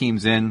putting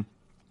teams in,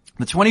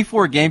 the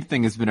 24 game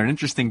thing has been an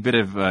interesting bit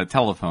of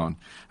telephone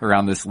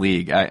around this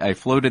league. I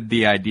floated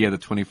the idea of the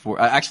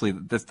 24, I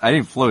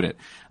didn't float it.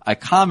 I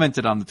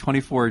commented on the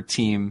 24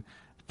 team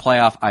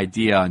playoff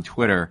idea on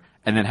Twitter,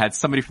 and then had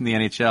somebody from the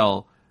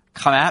NHL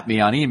come at me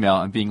on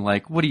email and being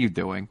like, what are you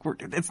doing?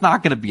 It's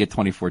not going to be a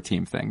 24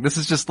 team thing. This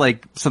is just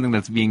like something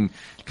that's being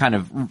kind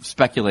of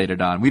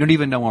speculated on. We don't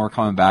even know when we're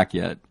coming back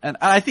yet. And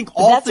I think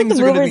all things are going to be... That's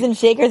what the movers and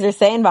shakers are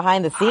saying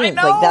behind the scenes.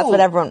 Like, that's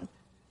what everyone...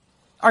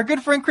 Our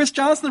good friend Chris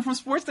Johnson from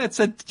Sportsnet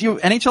said,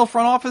 NHL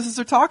front offices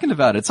are talking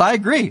about it. So I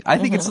agree. I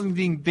think it's something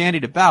being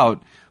bandied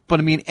about.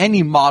 But I mean,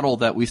 any model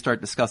that we start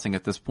discussing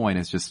at this point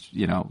is just,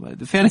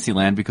 the fantasy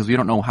land, because we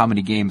don't know how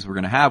many games we're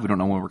going to have. We don't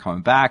know when we're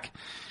coming back.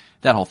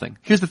 That whole thing.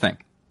 Here's the thing.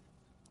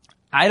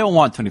 I don't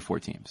want 24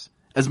 teams.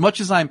 As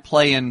much as I'm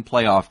play-in,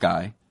 playoff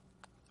guy,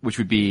 which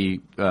would be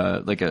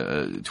like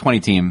a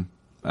 20-team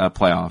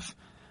playoff,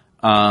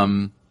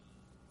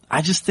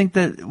 I just think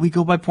that we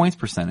go by points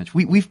percentage.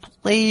 We've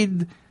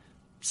played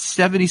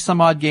 70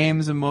 some odd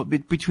games,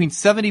 and between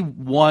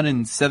 71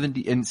 and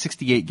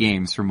 68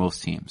 games for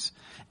most teams.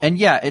 And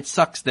yeah, it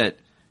sucks that,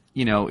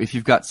 if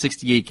you've got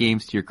 68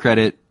 games to your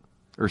credit,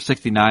 or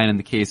 69 in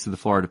the case of the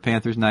Florida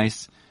Panthers,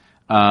 nice.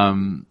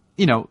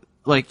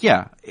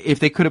 If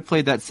they could have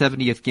played that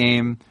 70th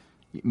game,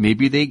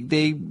 maybe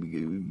they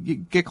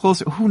get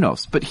closer. Who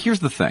knows? But here's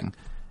the thing.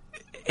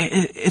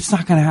 It's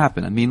not going to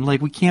happen. I mean,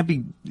 we can't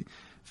be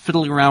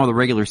fiddling around with a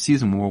regular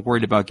season when we're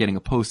worried about getting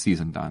a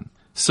postseason done.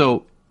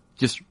 So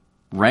just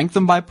rank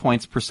them by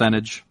points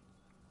percentage.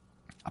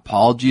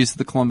 Apologies to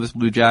the Columbus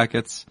Blue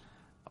Jackets.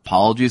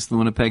 Apologies to the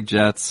Winnipeg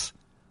Jets.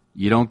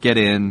 You don't get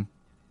in.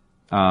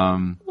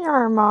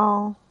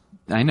 Normal.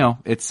 I know.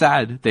 It's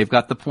sad. They've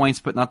got the points,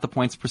 but not the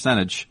points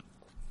percentage.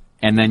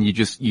 And then you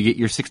get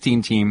your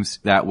 16 teams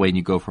that way, and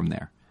you go from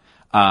there.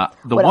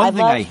 The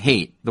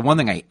one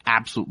thing I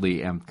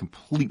absolutely am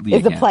completely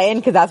against. Is the play-in,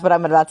 because that's what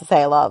I'm about to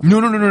say I love.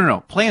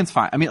 No. Play-in's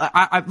fine. I mean,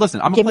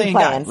 listen, I'm a play-in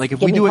guy. Like,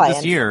 if we do it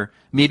this year,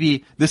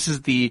 maybe this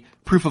is the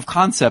proof of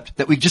concept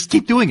that we just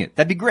keep doing it.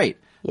 That'd be great.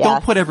 Yes,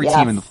 don't put every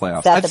team in the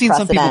playoffs. I've seen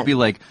some people be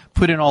like,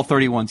 put in all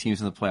 31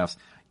 teams in the playoffs.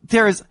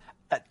 There is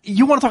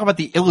You want to talk about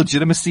the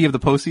illegitimacy of the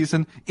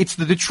postseason? It's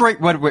the Detroit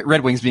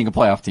Red Wings being a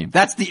playoff team.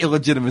 That's the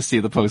illegitimacy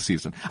of the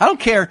postseason. I don't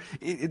care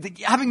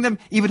having them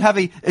even have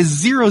a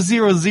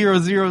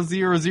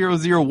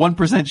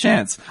 0.0000001%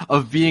 chance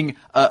of being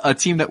a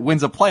team that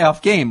wins a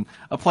playoff game,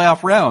 a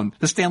playoff round,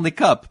 the Stanley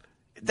Cup.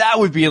 That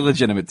would be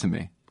illegitimate to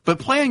me. But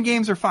play-in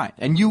games are fine,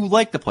 and you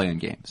like the play-in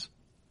games.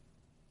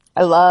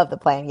 I love the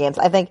play-in games.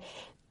 I think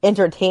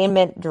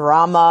entertainment,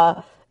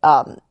 drama,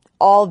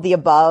 all the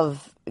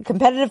above.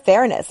 Competitive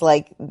fairness,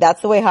 like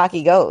that's the way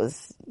hockey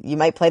goes. You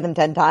might play them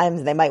 10 times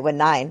and they might win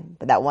 9,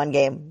 but that one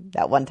game,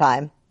 that one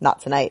time, not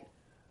tonight.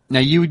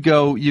 Now you'd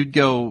go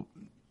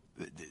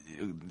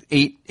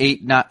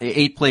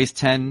 8 plays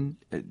 10,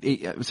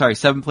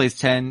 7 plays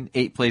 10,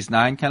 8 plays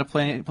 9 kind of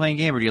playing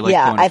game, or do you like?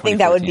 Yeah, I think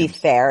that would teams? Be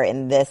fair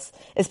in this,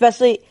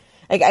 especially.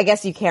 Like, I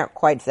guess you can't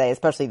quite say,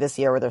 especially this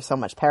year where there's so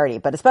much parity,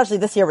 but especially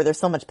this year where there's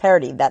so much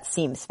parity, that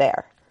seems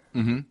fair.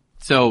 Mm-hmm.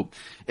 So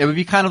it would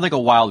be kind of like a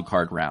wild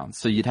card round.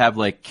 So you'd have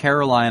like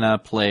Carolina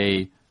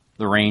play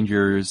the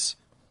Rangers,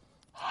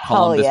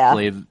 Columbus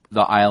play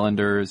the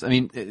Islanders. I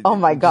mean, oh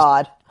my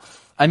God.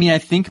 I mean, I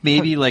think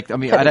maybe like, I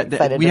mean,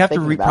 we have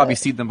to probably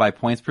seed them by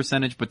points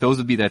percentage, but those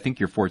would be, I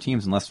think, your 4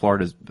 teams unless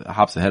Florida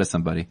hops ahead of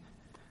somebody.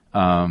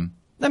 I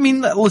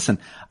mean, listen,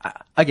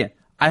 again,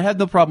 I had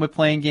no problem with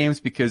playing games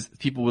because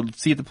people would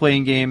see the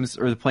playing games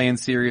or the playing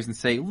series and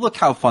say, look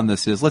how fun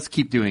this is. Let's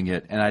keep doing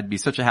it. And I'd be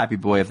such a happy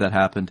boy if that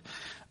happened.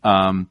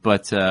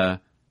 But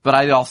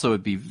I also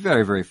would be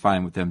very, very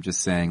fine with them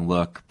just saying,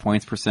 look,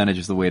 points percentage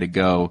is the way to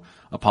go.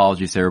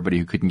 Apologies to everybody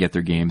who couldn't get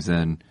their games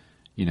in.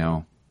 You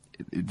know,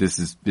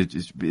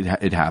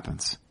 it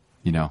happens.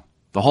 You know,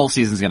 the whole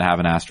season's going to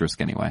have an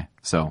asterisk anyway.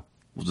 So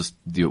we'll just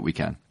do what we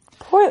can.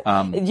 Do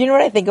you know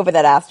what I think of with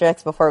that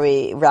asterisk before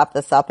we wrap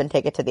this up and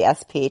take it to the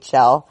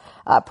SPHL,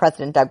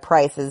 President Doug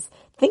Price is,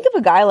 think of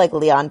a guy like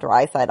Leon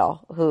Draisaitl,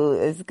 who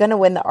is going to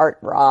win the Art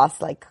Ross,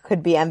 like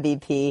could be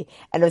MVP,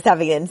 and was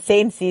having an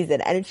insane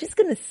season. And it's just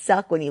going to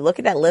suck when you look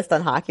at that list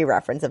on Hockey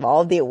Reference of all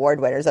of the award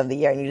winners of the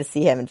year, and you just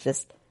see him and it's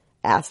just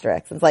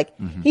asterisk. It's like,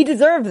 he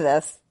deserved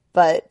this,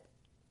 but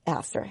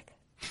asterisk.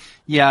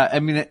 Yeah, I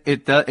mean,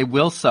 it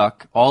will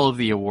suck. All of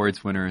the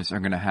awards winners are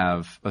going to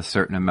have a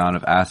certain amount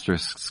of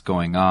asterisks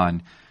going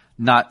on.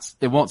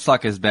 It won't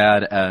suck as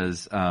bad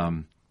as,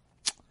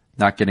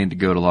 not getting to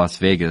go to Las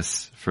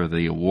Vegas for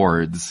the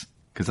awards,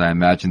 because I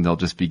imagine they'll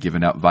just be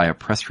given out via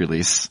press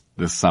release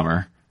this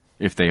summer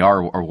if they are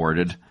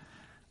awarded.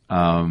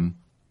 Yeah,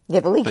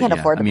 the league can't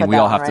afford to put we that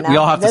all on have right to. now. We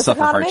all have to This suffer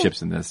economy?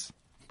 hardships in this.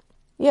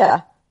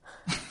 Yeah.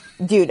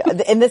 Dude,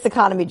 in this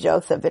economy,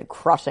 jokes have been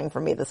crushing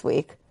for me this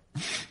week.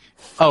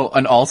 Oh,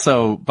 and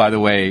also, by the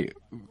way,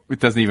 it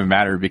doesn't even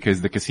matter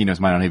because the casinos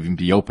might not even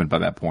be open by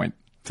that point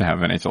to have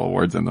NHL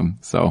awards in them.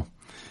 So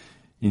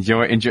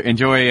enjoy,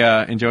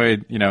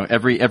 you know,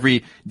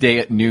 every day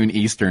at noon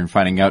Eastern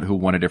finding out who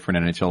won a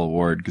different NHL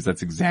award, because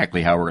that's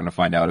exactly how we're going to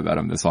find out about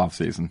them this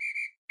offseason.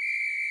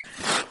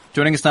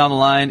 Joining us now on the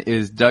line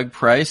is Doug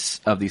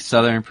Price of the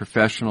Southern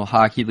Professional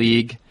Hockey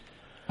League.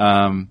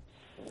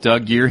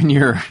 Doug, you're in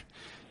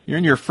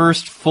your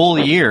first full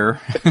year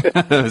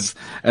as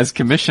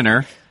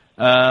commissioner.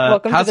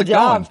 Welcome how's to the it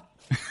job.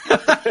 going?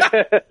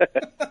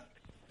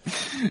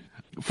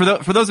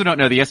 For those who don't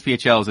know, the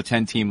SPHL is a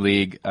 10-team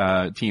league,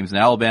 teams in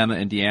Alabama,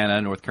 Indiana,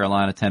 North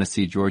Carolina,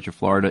 Tennessee, Georgia,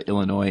 Florida,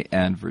 Illinois,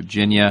 and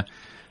Virginia.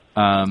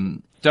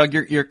 Doug,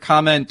 your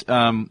comment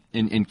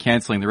in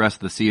canceling the rest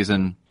of the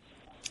season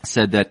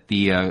said that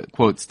the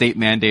quote state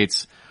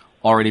mandates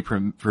already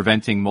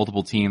preventing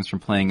multiple teams from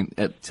playing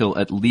till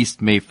at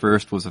least May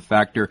 1st was a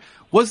factor.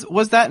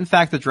 Was that in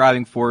fact the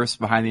driving force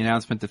behind the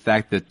announcement? The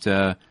fact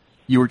that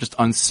you were just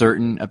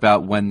uncertain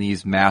about when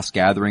these mass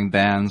gathering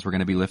bans were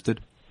going to be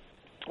lifted?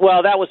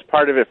 Well, that was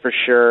part of it for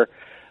sure.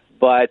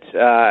 But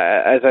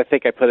as I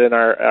think I put in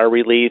our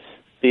release,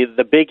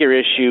 the bigger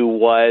issue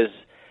was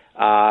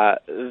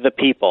the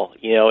people.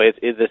 You know,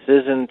 this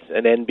isn't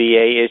an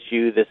NBA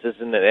issue. This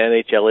isn't an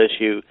NHL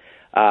issue.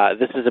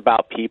 This is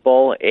about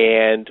people,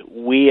 and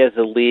we as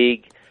a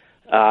league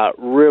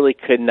really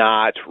could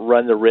not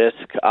run the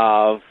risk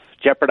of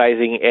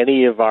jeopardizing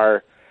any of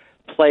our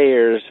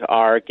players,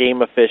 our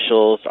game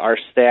officials, our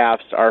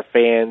staffs, our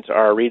fans,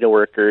 our arena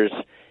workers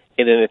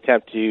in an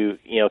attempt to,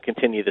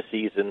 continue the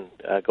season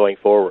going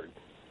forward.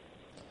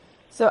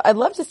 So I'd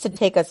love just to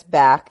take us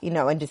back,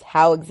 and just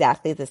how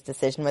exactly this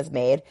decision was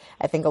made.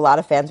 I think a lot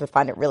of fans would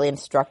find it really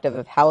instructive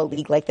of how a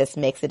league like this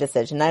makes a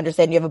decision. I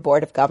understand you have a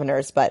board of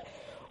governors, but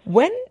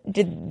when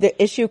did the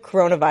issue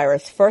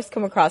coronavirus first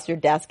come across your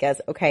desk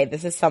as, okay,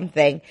 this is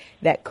something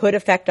that could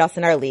affect us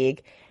in our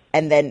league?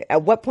 And then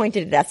at what point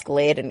did it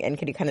escalate? And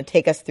can you kind of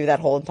take us through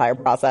that whole entire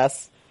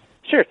process?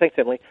 Sure. Thanks,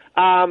 Emily.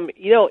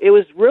 It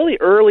was really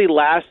early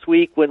last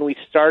week when we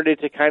started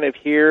to kind of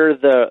hear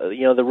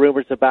the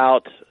rumors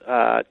about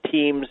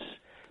teams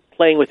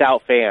playing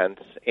without fans.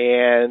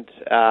 And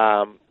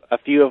a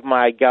few of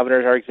my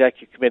governors, our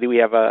executive committee, we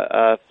have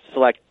a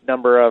select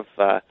number of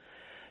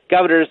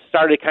governors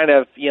started kind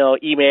of,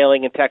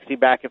 emailing and texting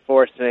back and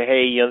forth saying,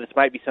 hey, this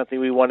might be something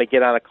we want to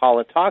get on a call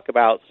and talk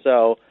about.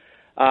 So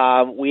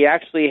We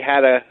actually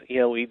had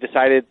we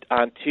decided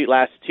on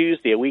last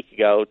Tuesday, a week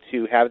ago,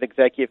 to have an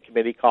executive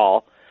committee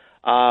call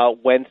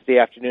Wednesday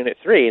afternoon at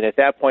 3. And at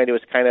that point, it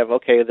was kind of,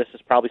 okay, this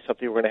is probably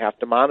something we're going to have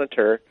to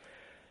monitor.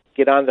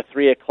 Get on the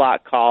 3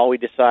 o'clock call. We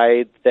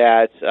decide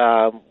that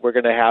we're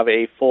going to have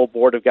a full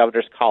Board of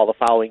Governors call the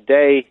following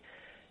day.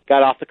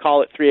 Got off the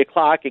call at 3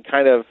 o'clock. It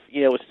kind of,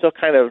 it was still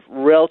kind of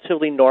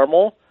relatively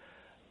normal.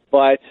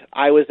 But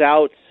I was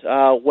out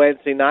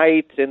Wednesday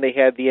night, and they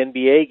had the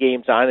NBA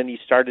games on, and you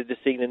started to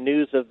see the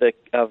news of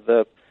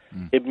the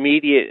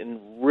immediate and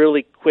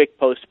really quick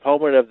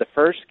postponement of the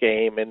first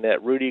game, and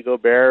that Rudy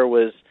Gobert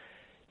was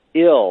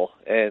ill.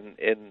 And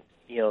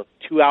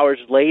 2 hours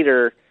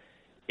later,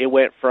 it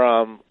went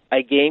from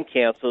a game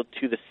canceled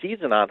to the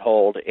season on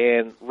hold.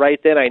 And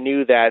right then I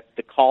knew that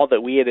the call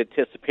that we had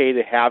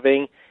anticipated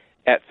having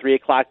at 3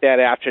 o'clock that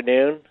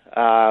afternoon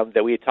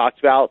that we had talked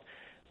about,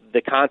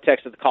 the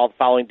context of the call the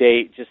following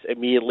day just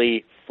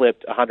immediately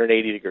flipped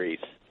 180 degrees.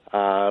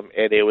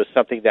 And it was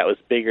something that was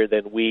bigger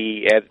than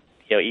we had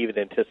even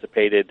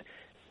anticipated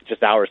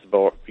just hours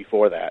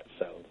before that.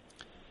 So,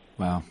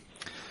 wow.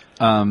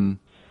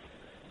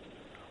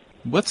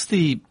 What's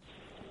the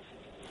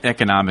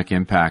economic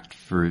impact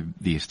for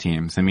these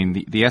teams? I mean,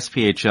 the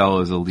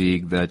SPHL is a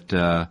league that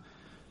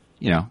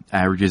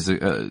averages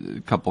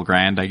a couple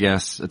grand, I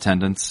guess,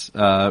 attendance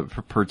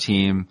per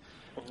team.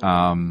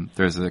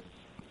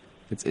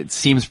 It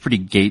seems pretty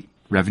gate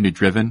revenue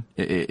driven,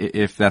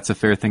 if that's a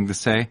fair thing to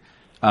say.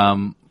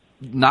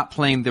 Not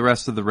playing the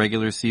rest of the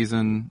regular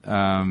season,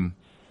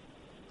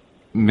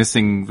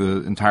 missing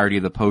the entirety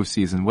of the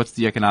postseason. What's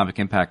the economic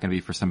impact going to be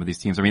for some of these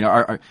teams? I mean,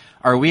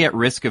 are we at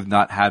risk of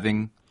not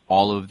having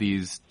all of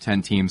these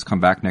 10 teams come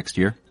back next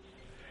year?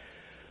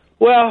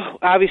 Well,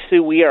 obviously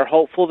we are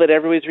hopeful that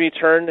everybody's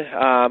returned,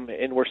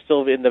 and we're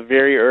still in the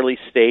very early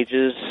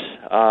stages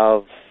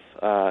of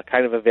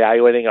kind of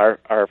evaluating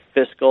our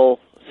fiscal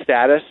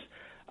status.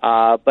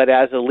 But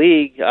as a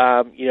league,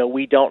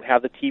 we don't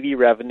have the TV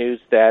revenues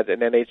that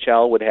an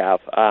NHL would have.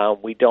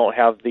 We don't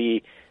have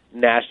the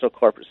national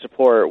corporate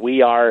support.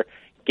 We are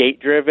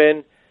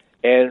gate-driven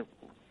and,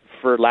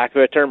 for lack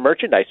of a term,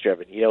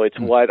 merchandise-driven. It's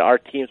what our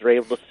teams are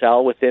able to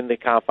sell within the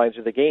confines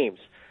of the games.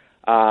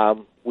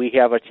 We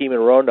have a team in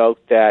Roanoke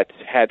that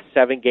had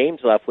 7 games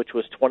left, which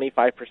was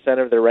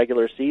 25% of their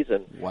regular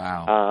season.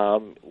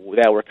 Wow.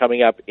 That were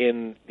coming up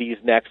in these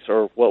next,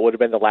 or what would have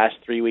been the last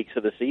 3 weeks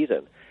of the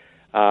season.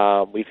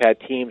 We've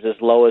had teams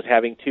as low as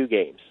having 2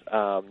 games,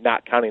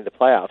 not counting the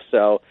playoffs.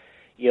 So,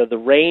 the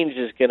range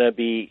is going to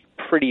be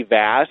pretty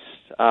vast,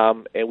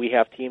 and we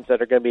have teams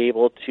that are going to be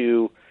able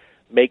to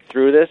make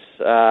through this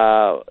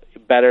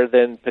better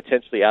than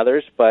potentially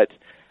others. But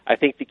I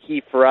think the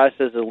key for us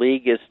as a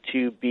league is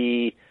to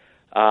be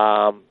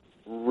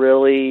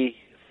really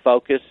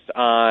focused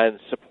on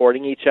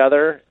supporting each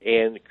other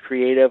and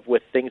creative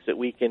with things that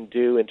we can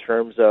do in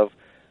terms of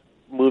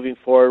moving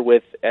forward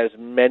with as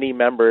many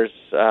members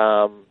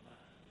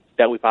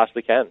that we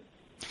possibly can.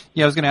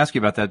 Yeah, I was going to ask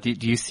you about that. Do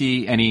you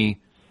see any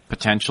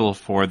potential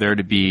for there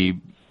to be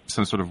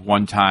some sort of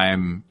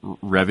one-time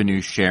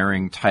revenue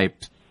sharing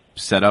type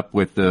setup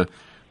with the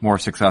more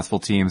successful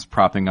teams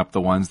propping up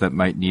the ones that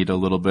might need a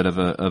little bit of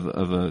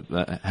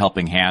a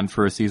helping hand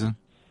for a season?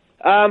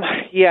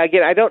 Yeah,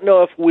 again, I don't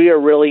know if we are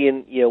really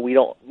in, we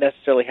don't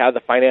necessarily have the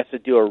finance to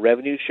do a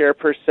revenue share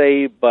per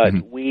se, but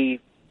we,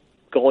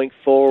 going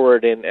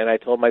forward, and I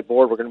told my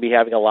board we're going to be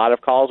having a lot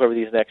of calls over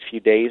these next few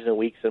days and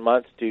weeks and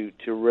months to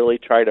really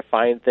try to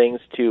find things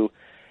to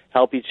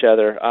help each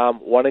other.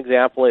 One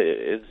example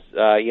is,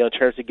 in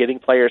terms of getting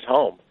players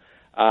home.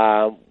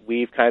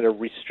 We've kind of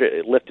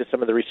lifted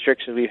some of the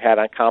restrictions we've had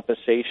on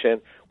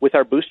compensation with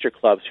our booster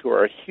clubs, who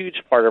are a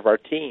huge part of our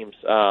team's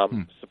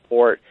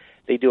support.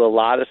 They do a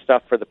lot of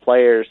stuff for the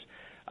players,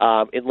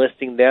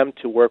 enlisting them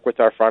to work with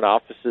our front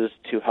offices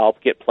to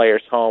help get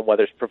players home,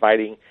 whether it's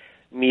providing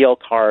meal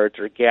cards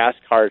or gas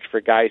cards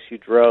for guys who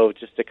drove,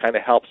 just to kind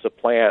of help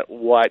supplant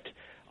what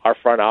our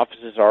front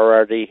offices are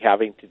already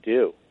having to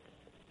do.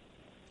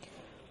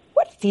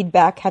 What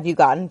feedback have you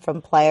gotten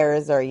from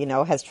players or,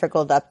 has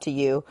trickled up to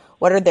you?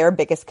 What are their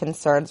biggest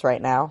concerns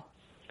right now?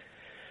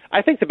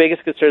 I think the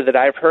biggest concern that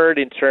I've heard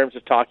in terms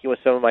of talking with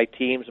some of my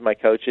teams and my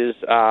coaches,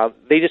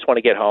 they just want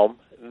to get home.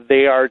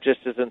 They are just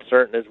as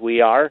uncertain as we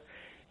are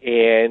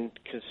and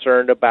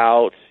concerned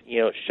about,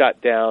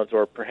 shutdowns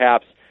or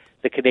perhaps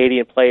the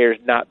Canadian players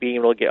not being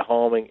able to get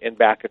home and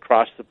back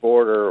across the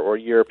border, or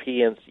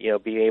Europeans,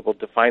 being able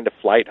to find a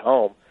flight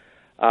home.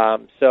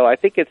 So I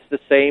think it's the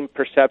same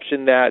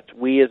perception that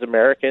we as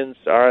Americans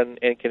are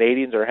and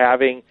Canadians are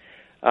having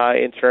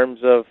in terms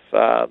of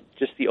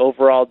just the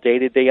overall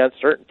day-to-day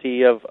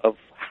uncertainty of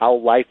how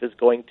life is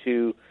going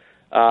to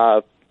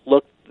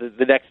look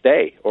the next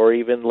day or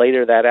even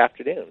later that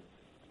afternoon.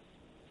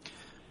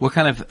 What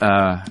kind of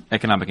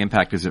economic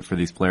impact is it for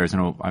these players? I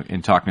know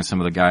in talking to some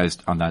of the guys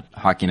on that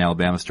Hockey in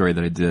Alabama story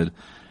that I did,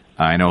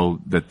 I know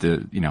that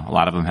a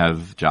lot of them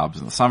have jobs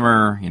in the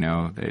summer.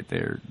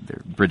 They're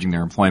bridging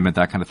their employment,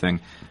 that kind of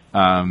thing.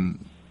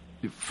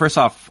 First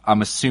off,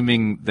 I'm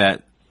assuming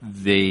that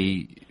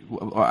they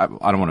I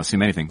don't want to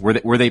assume anything.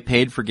 Were they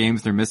paid for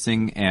games they're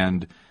missing?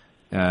 And,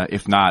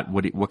 if not,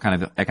 what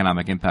kind of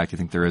economic impact do you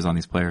think there is on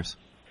these players?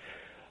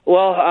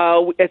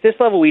 Well, at this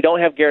level, we don't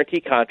have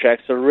guaranteed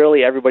contracts, so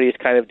really everybody is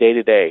kind of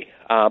day-to-day.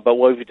 But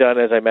what we've done,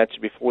 as I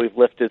mentioned before, we've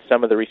lifted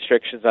some of the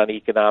restrictions on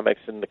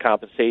economics and the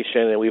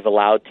compensation, and we've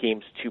allowed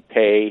teams to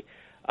pay,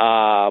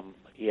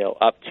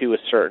 up to a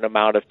certain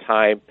amount of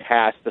time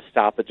past the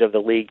stoppage of the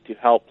league to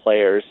help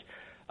players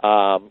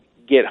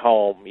get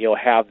home,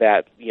 have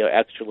that,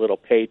 extra little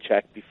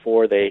paycheck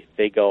before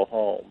they go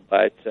home.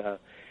 But,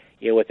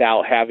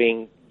 without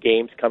having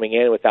games coming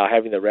in, without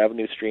having the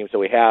revenue streams that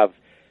we have,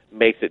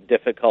 makes it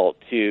difficult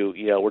to,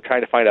 we're trying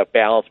to find a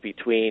balance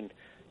between,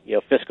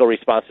 fiscal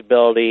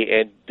responsibility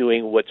and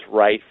doing what's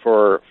right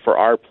for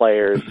our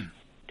players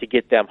to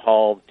get them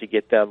home, to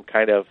get them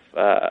kind of,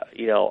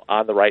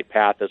 on the right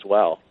path as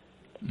well.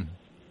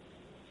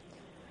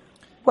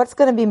 What's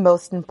going to be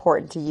most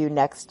important to you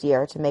next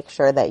year to make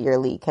sure that your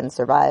league can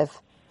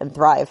survive and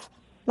thrive?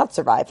 Not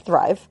survive,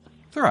 thrive.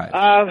 Thrive.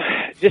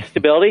 Just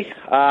stability.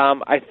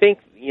 I think,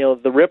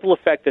 the ripple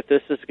effect that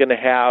this is going to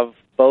have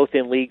both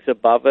in leagues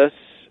above us,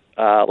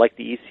 like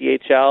the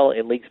ECHL,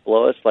 and leagues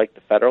below us, like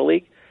the Federal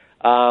League,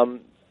 there's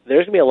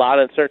going to be a lot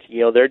of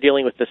uncertainty. They're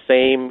dealing with the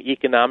same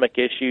economic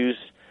issues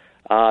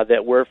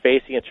that we're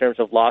facing in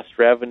terms of lost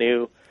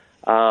revenue.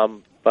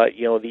 But,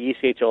 the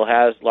ECHL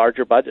has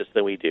larger budgets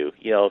than we do,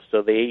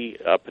 so they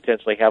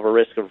potentially have a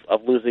risk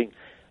of losing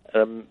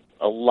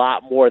a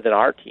lot more than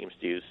our teams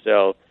do.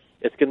 So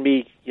it's going to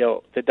be,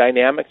 the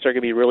dynamics are going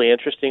to be really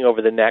interesting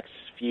over the next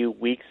few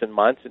weeks and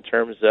months in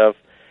terms of,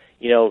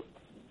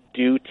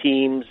 do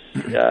teams,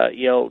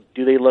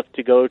 do they look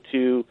to go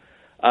to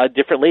a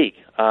different league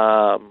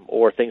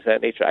or things of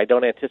that nature? I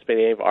don't anticipate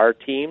any of our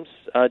teams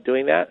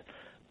doing that,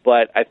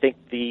 but I think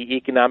the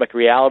economic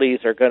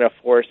realities are going to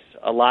force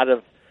a lot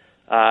of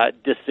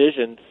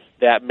decisions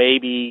that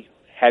maybe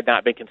had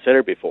not been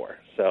considered before.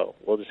 So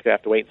we're just going to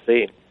have to wait and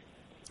see.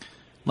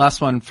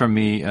 Last one from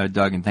me,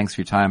 Doug, and thanks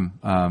for your time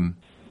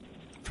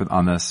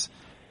on this.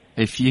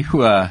 If you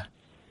were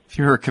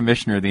a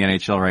commissioner of the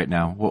NHL right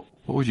now, what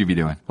would you be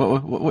doing?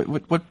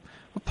 What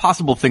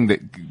possible thing that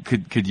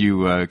could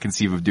you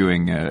conceive of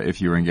doing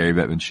if you were in Gary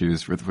Bettman's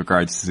shoes with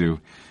regards to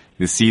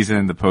the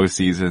season, the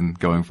postseason,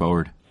 going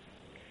forward?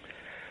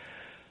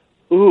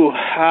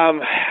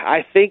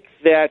 I think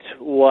that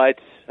what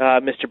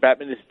Mr.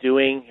 Bettman is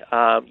doing,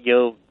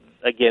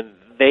 again,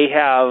 they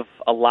have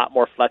a lot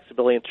more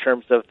flexibility in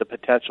terms of the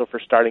potential for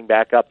starting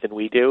back up than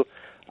we do,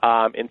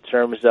 in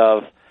terms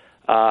of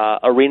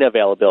arena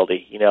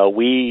availability.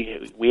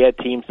 We had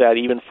teams that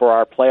even for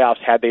our playoffs,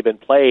 had they been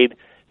played,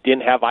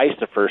 didn't have ice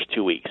the first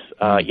 2 weeks.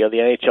 The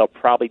NHL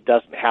probably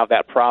doesn't have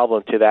that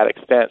problem to that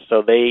extent,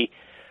 so they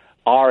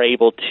are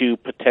able to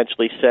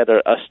potentially set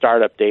a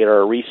startup date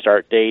or a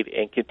restart date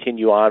and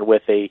continue on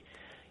with a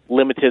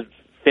limited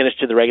finish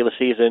to the regular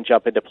season,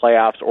 jump into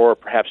playoffs, or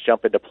perhaps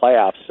jump into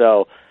playoffs.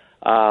 So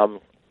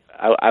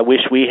I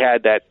wish we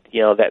had that,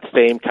 that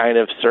same kind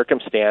of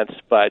circumstance,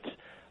 but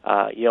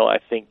I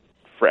think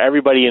for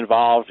everybody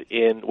involved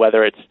in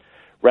whether it's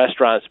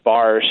restaurants,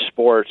 bars,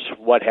 sports,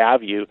 what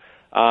have you,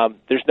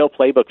 there's no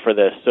playbook for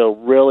this. So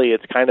really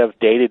it's kind of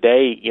day to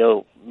day,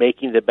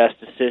 making the best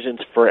decisions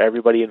for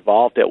everybody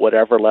involved at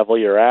whatever level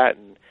you're at,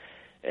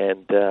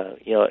 and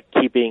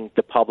keeping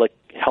the public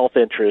health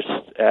interests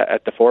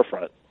at the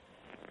forefront.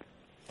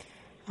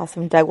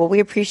 Awesome, Doug. Well, we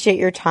appreciate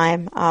your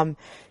time.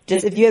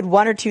 Just if you had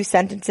one or two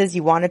sentences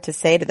you wanted to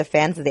say to the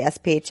fans of the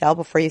SPHL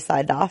before you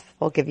signed off,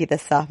 we'll give you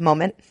this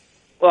moment.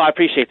 Well, I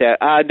appreciate that.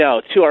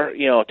 No, to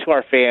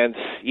our fans,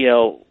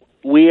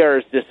 we are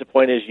as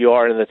disappointed as you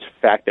are in the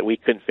fact that we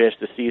couldn't finish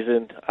the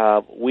season.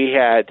 We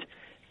had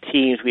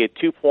teams. We had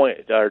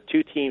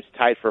 2 teams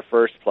tied for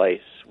first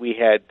place. We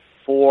had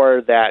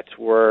 4 that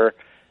were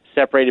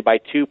separated by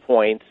 2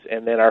 points,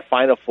 and then our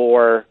final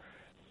 4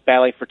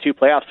 battling for 2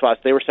 playoff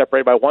spots. They were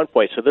separated by 1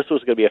 point. So this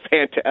was going to be a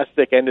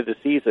fantastic end of the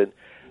season.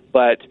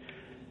 But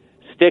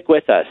stick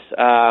with us.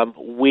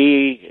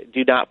 We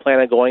do not plan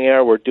on going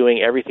there. We're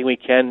doing everything we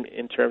can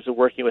in terms of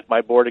working with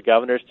my board of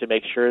governors to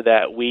make sure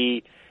that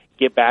we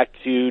get back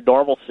to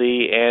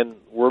normalcy, and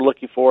we're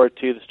looking forward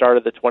to the start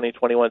of the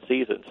 2021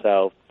 season.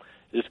 So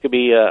this could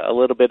be a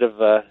little bit of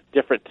a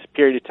different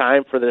period of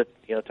time for the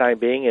time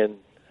being, and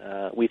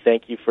we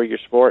thank you for your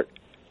support.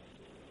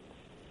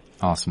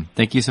 Awesome.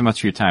 Thank you so much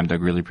for your time,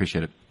 Doug. Really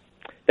appreciate it.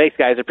 Thanks,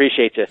 guys.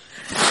 Appreciate you.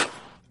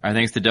 Our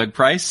thanks to Doug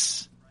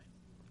Price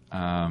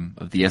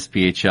of the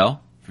SPHL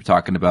for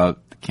talking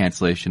about the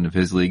cancellation of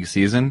his league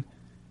season.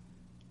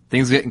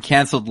 Things getting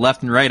canceled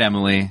left and right,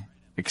 Emily,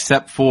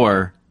 except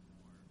for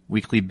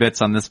weekly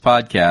bits on this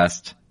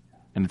podcast.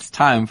 And it's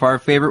time for our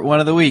favorite one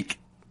of the week.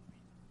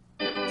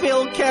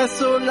 Phil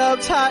Kessel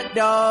loves hot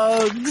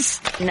dogs.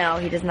 No,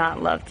 he does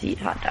not love to eat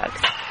hot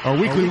dogs. Our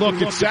weekly look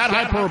at sad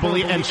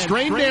hyperbole and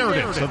strained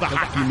narratives of the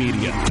hockey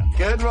media.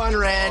 Good one,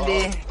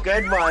 Randy.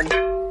 Good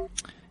one.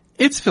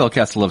 It's Phil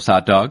Kessel loves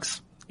hot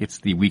dogs. It's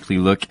the weekly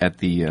look at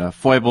the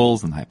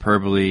foibles and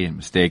hyperbole and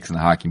mistakes in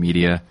the hockey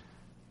media.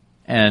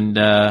 And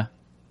we're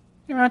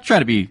not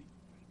trying to be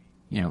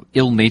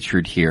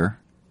ill-natured here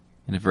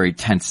in a very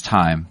tense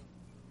time.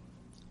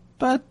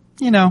 But,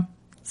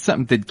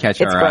 something did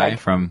catch our eye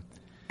from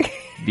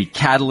the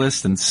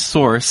catalyst and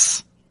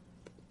source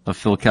of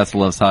Phil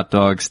Kessel Loves Hot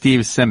Dogs,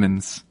 Steve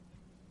Simmons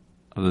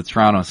of the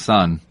Toronto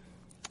Sun,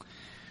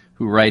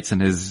 who writes in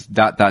his ...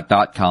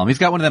 column. He's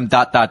got one of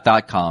them ...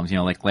 columns,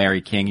 like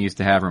Larry King used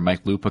to have or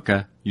Mike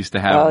Lupica used to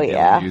have. Oh,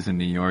 yeah. In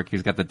New York.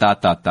 He's got the ...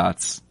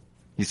 dots.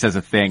 He says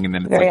a thing and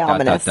then it's very like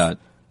ominous. ...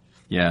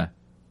 Yeah.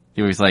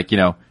 He was like,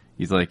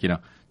 he's like,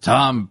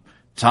 Tom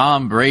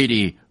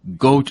Brady,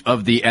 GOAT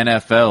of the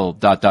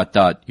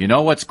NFL, ... You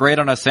know what's great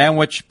on a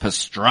sandwich?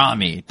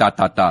 Pastrami, ...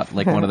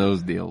 Like one of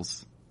those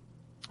deals.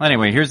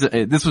 Anyway,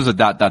 this was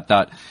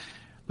a ...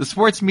 The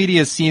sports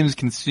media seems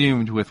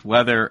consumed with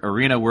whether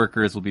arena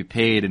workers will be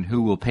paid and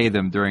who will pay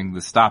them during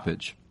the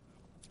stoppage.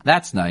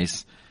 That's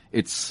nice.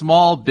 It's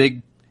small,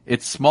 big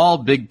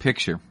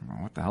picture.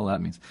 What the hell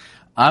that means?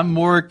 I'm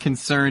more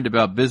concerned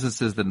about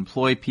businesses that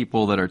employ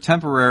people that are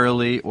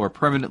temporarily or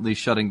permanently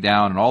shutting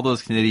down and all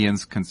those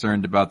Canadians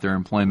concerned about their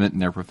employment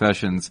and their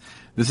professions.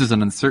 This is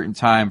an uncertain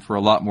time for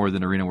a lot more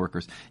than arena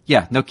workers.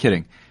 Yeah, no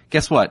kidding.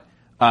 Guess what?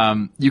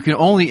 You can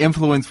only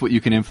influence what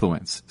you can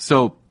influence.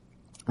 So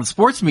the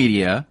sports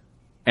media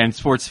and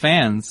sports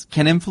fans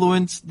can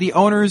influence the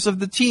owners of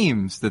the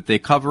teams that they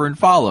cover and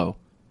follow,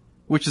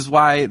 which is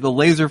why the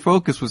laser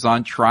focus was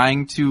on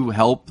trying to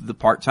help the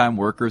part-time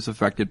workers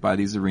affected by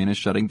these arenas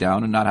shutting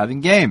down and not having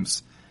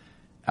games.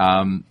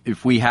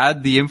 If we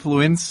had the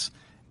influence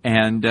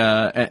and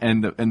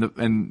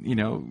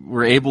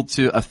we're able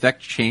to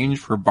affect change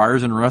for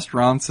bars and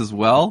restaurants as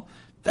well,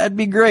 that'd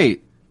be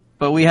great.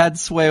 But we had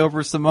sway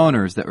over some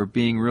owners that were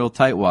being real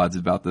tightwads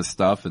about this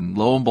stuff, and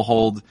lo and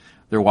behold,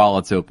 their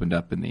wallets opened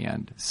up in the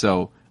end.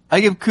 So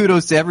I give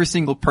kudos to every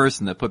single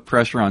person that put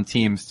pressure on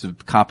teams to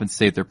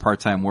compensate their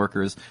part-time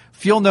workers.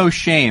 Feel no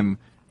shame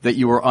that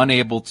you were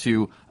unable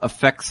to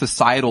affect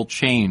societal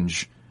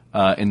change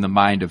in the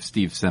mind of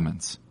Steve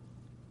Simmons.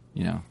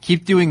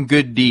 Keep doing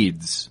good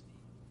deeds.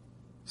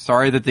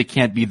 Sorry that they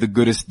can't be the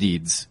goodest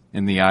deeds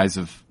in the eyes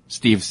of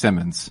Steve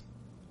Simmons.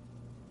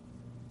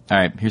 All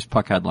right, here's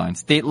puck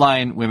headlines.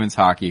 Dateline women's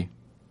hockey.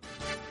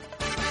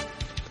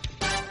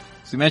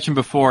 So we mentioned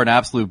before, an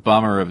absolute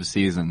bummer of a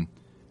season.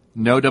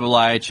 No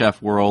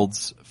IIHF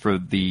Worlds for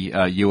the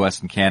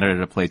U.S. and Canada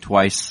to play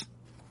twice,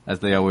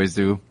 as they always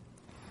do.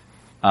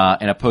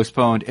 And a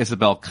postponed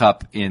Isabel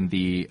Cup in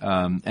the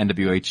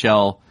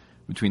NWHL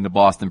between the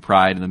Boston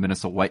Pride and the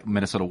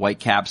Minnesota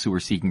Whitecaps, who were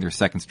seeking their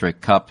second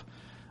straight cup.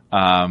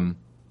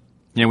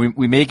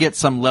 We may get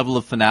some level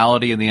of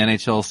finality in the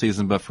NHL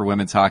season, but for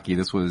women's hockey,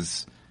 the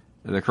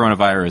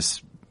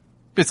coronavirus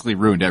basically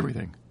ruined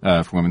everything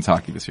for women's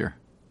hockey this year.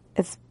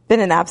 It's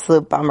been an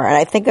absolute bummer. And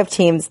I think of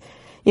teams,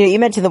 you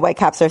mentioned the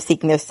Whitecaps are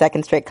seeking their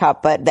second straight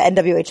cup, but the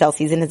NWHL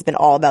season has been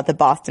all about the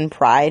Boston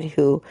Pride,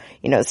 who,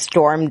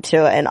 stormed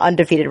to an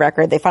undefeated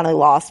record. They finally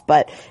lost,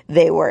 but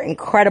they were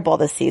incredible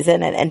this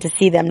season. And to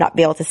see them not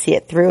be able to see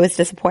it through is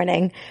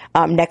disappointing.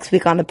 Next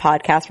week on the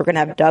podcast, we're going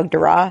to have Doug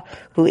Dura,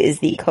 who is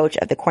the coach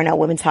of the Cornell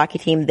women's hockey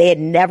team. They had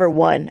never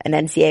won an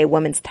NCAA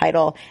women's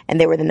title, and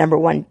they were the number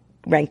one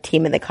ranked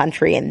team in the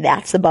country, and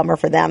that's a bummer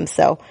for them.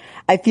 So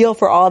I feel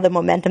for all the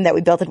momentum that we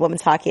built in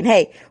women's hockey. And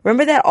hey,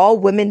 remember that all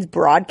women's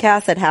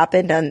broadcast that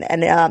happened on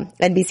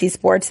NBC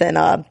Sports and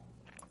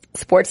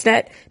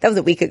Sportsnet? That was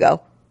a week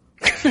ago.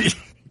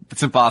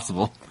 It's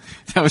impossible.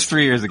 That was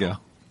 3 years ago.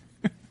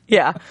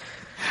 Yeah.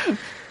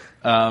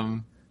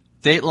 Dateline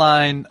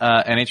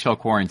NHL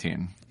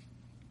quarantine.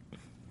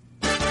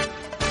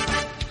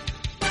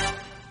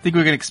 I think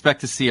we can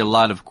expect to see a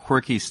lot of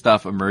quirky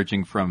stuff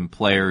emerging from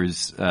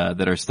players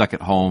that are stuck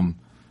at home.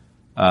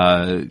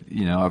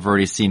 I've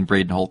already seen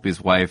Braden Holtby's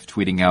wife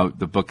tweeting out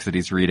the books that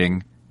he's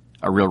reading.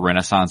 A real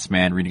Renaissance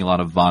man, reading a lot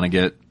of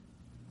Vonnegut,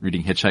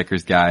 reading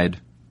Hitchhiker's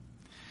Guide.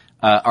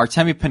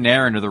 Artemi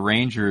Panarin of the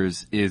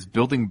Rangers is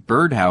building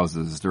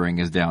birdhouses during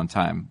his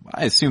downtime.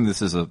 I assume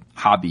this is a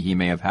hobby he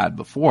may have had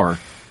before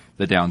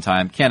the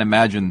downtime. Can't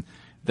imagine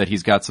that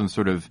he's got some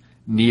sort of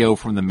Neo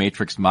from the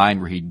Matrix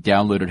mind where he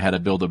downloaded how to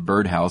build a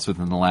birdhouse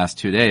within the last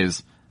 2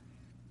 days.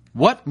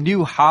 What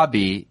new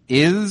hobby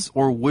is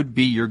or would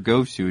be your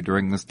go-to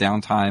during this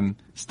downtime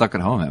stuck at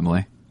home,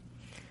 Emily?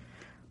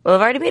 Well,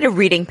 I've already made a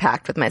reading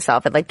pact with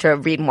myself. I'd like to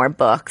read more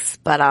books,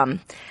 but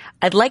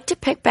I'd like to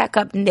pick back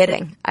up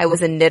knitting. I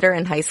was a knitter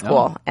in high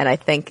school, and I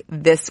think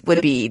this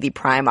would be the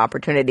prime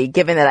opportunity,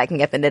 given that I can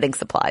get the knitting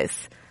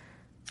supplies.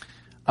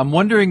 I'm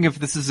wondering if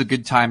this is a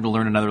good time to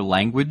learn another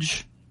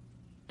language.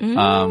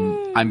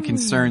 I'm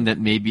concerned that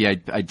maybe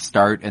I'd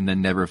start and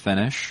then never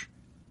finish.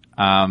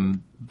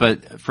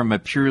 But from a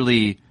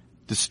purely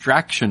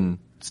distraction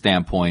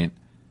standpoint,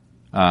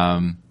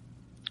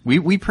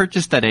 we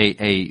purchased at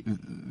a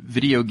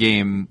video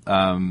game,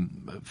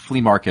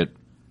 flea market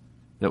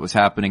that was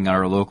happening at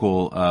our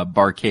local,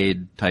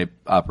 barcade type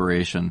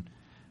operation,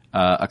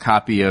 a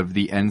copy of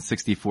the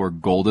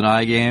N64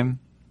 GoldenEye game.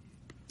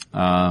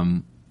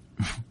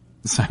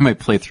 So I might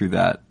play through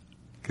that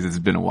because it's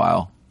been a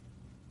while.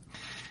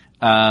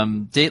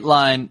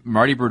 Dateline,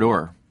 Marty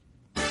Brodeur.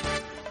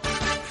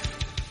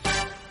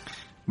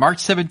 March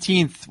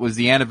 17th was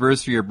the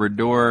anniversary of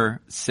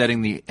Brodeur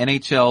setting the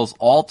NHL's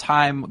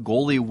all-time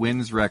goalie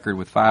wins record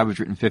with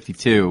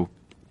 552.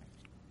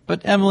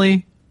 But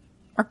Emily,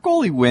 are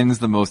goalie wins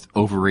the most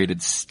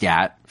overrated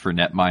stat for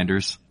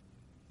netminders?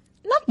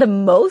 Not the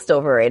most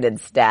overrated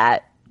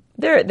stat.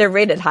 They're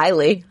rated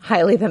more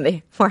highly than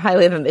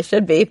they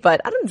should be,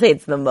 but I don't say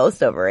it's the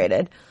most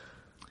overrated.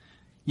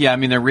 Yeah, I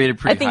mean, they're rated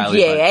pretty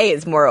highly. I think GAA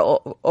is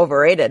more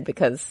overrated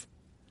because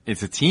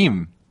it's a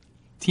team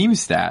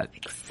stat.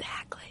 Exactly.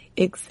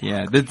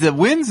 Yeah, the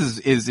wins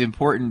is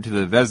important to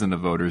the Vezina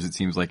voters, it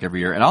seems like, every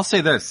year. And I'll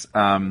say this,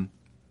 Ben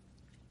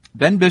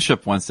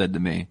Bishop once said to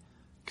me,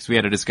 because we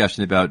had a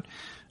discussion about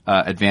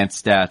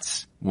advanced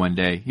stats one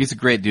day. He's a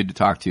great dude to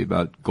talk to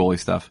about goalie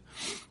stuff.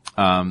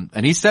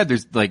 And he said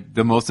there's like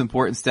the most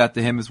important stat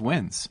to him is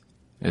wins.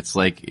 That's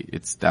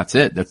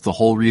it. That's the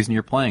whole reason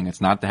you're playing.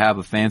 It's not to have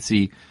a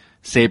fancy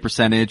save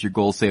percentage, your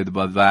goals saved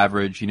above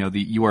average.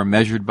 You are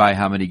measured by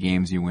how many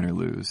games you win or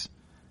lose.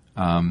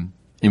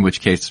 In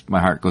which case my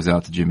heart goes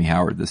out to Jimmy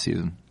Howard this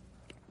season.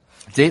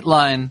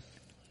 Dateline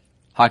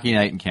Hockey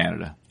Night in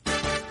Canada.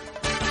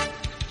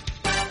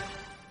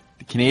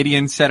 The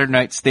Canadian Saturday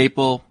night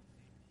staple.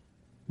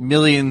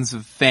 Millions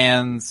of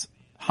fans,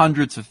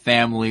 hundreds of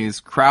families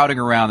crowding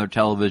around their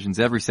televisions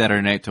every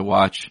Saturday night to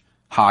watch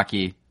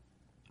hockey.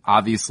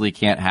 Obviously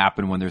can't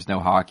happen when there's no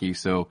hockey.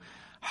 So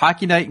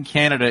Hockey Night in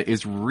Canada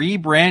is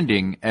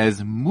rebranding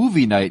as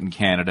Movie Night in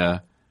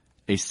Canada,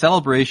 a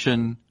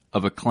celebration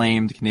of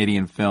acclaimed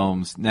Canadian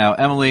films. Now,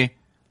 Emily,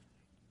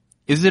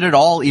 is it at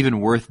all even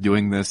worth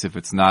doing this if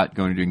it's not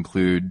going to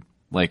include,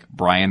 like,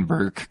 Brian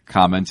Burke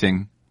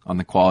commenting on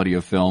the quality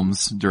of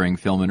films during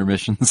film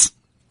intermissions?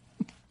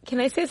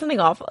 Can I say something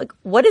awful? Like,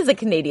 what is a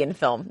Canadian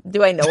film?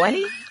 Do I know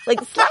any? Like,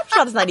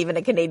 Slapshot's not even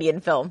a Canadian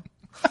film.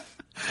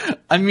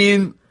 I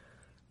mean,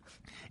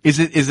 is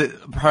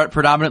it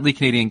predominantly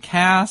Canadian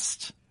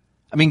cast?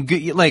 I mean,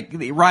 like,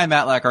 Ryan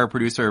Matlack, our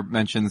producer,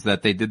 mentions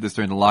that they did this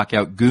during the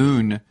lockout.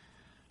 Goon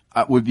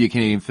would be a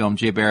Canadian film.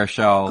 Jay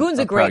Baruchel. Goon's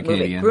a great movie.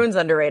 Canadian. Goon's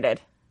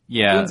underrated.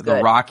 Yeah, Goon's The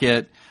good.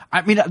 Rocket.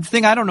 I mean, the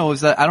thing I don't know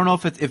is that I don't know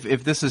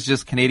if this is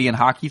just Canadian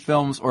hockey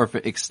films or if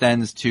it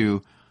extends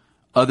to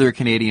other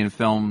Canadian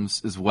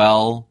films as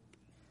well.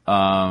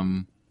 I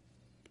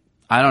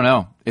don't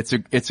know. It's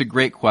a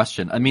great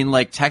question. I mean,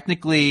 like,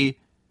 technically,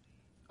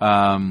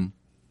 I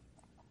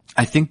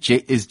think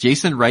is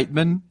Jason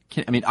Reitman?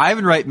 I mean,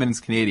 Ivan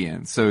Reitman's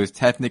Canadian, so is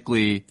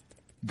technically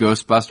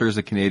Ghostbusters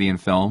a Canadian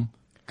film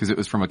because it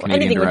was from a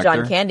Canadian anything director? with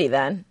John Candy,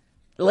 then.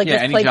 Like, Yeah,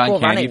 just any play John Cool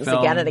Candy Runnings film.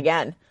 again and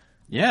again.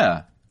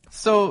 Yeah.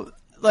 So,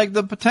 like,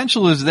 the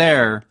potential is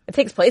there. It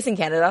takes place in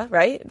Canada,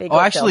 right? They go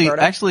to Actually,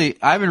 Alberta.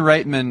 Ivan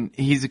Reitman,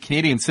 he's a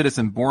Canadian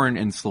citizen born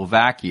in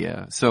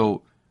Slovakia.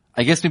 So,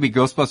 I guess maybe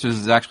Ghostbusters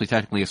is actually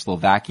technically a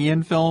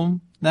Slovakian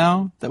film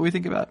now that we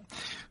think about it.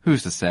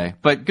 Who's to say?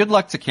 But good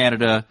luck to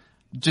Canada.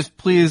 Just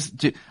please,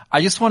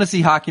 I just want to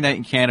see Hockey Night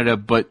in Canada,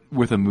 but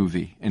with a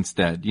movie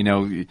instead. You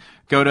know,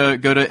 go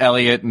to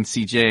Elliot and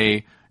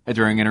CJ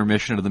during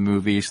intermission of the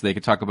movie so they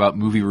could talk about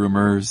movie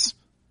rumors.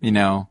 You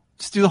know,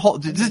 just do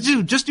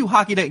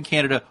Hockey Night in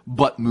Canada,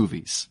 but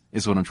movies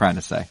is what I'm trying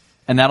to say.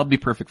 And that'll be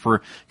perfect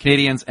for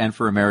Canadians and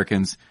for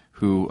Americans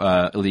who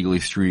illegally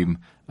stream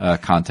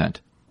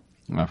content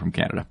from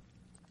Canada.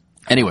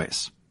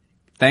 Anyways,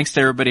 thanks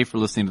to everybody for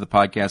listening to the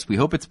podcast. We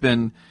hope it's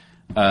been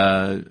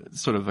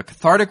sort of a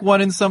cathartic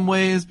one in some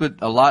ways, but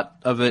a lot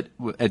of it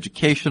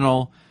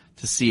educational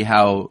to see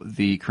how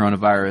the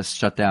coronavirus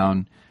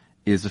shutdown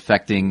is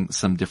affecting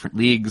some different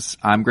leagues.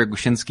 I'm Greg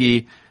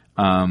Wyshynski.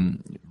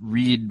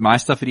 Read my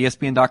stuff at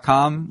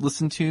ESPN.com.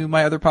 Listen to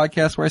my other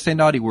podcast where I say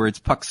naughty words,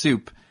 Puck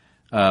Soup,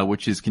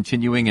 which is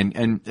continuing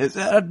and it's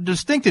a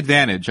distinct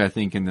advantage, I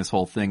think, in this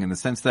whole thing in the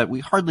sense that we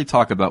hardly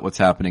talk about what's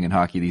happening in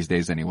hockey these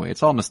days anyway.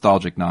 It's all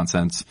nostalgic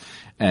nonsense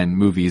and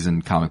movies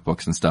and comic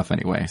books and stuff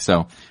anyway.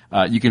 So,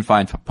 you can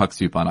find Puck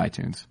Soup on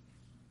iTunes.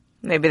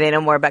 Maybe they know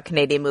more about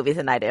Canadian movies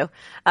than I do.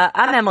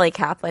 I'm Emily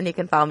Kaplan. You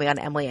can follow me on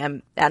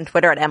on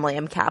Twitter at Emily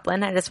M.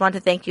 Kaplan. I just want to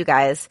thank you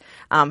guys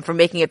for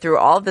making it through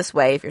all of this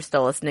way. If you're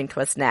still listening to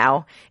us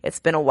now, it's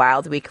been a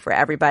wild week for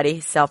everybody.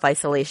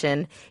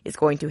 Self-isolation is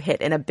going to hit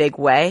in a big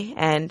way,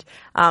 and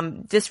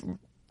just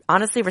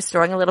honestly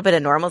restoring a little bit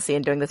of normalcy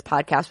and doing this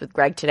podcast with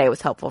Greg today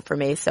was helpful for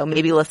me. So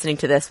maybe listening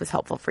to this was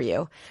helpful for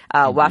you.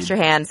 Wash your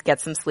hands, get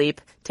some sleep,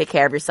 take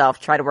care of yourself,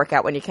 try to work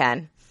out when you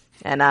can,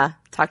 and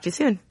talk to you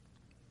soon.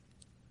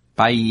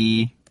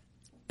 Bye.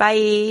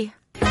 Bye.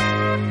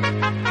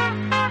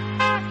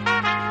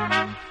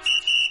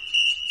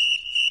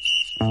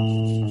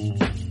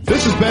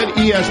 This has been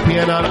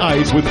ESPN on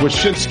Ice with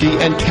Wyshynski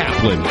and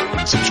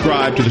Kaplan.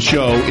 Subscribe to the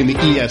show in the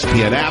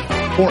ESPN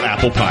app or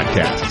Apple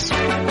Podcasts.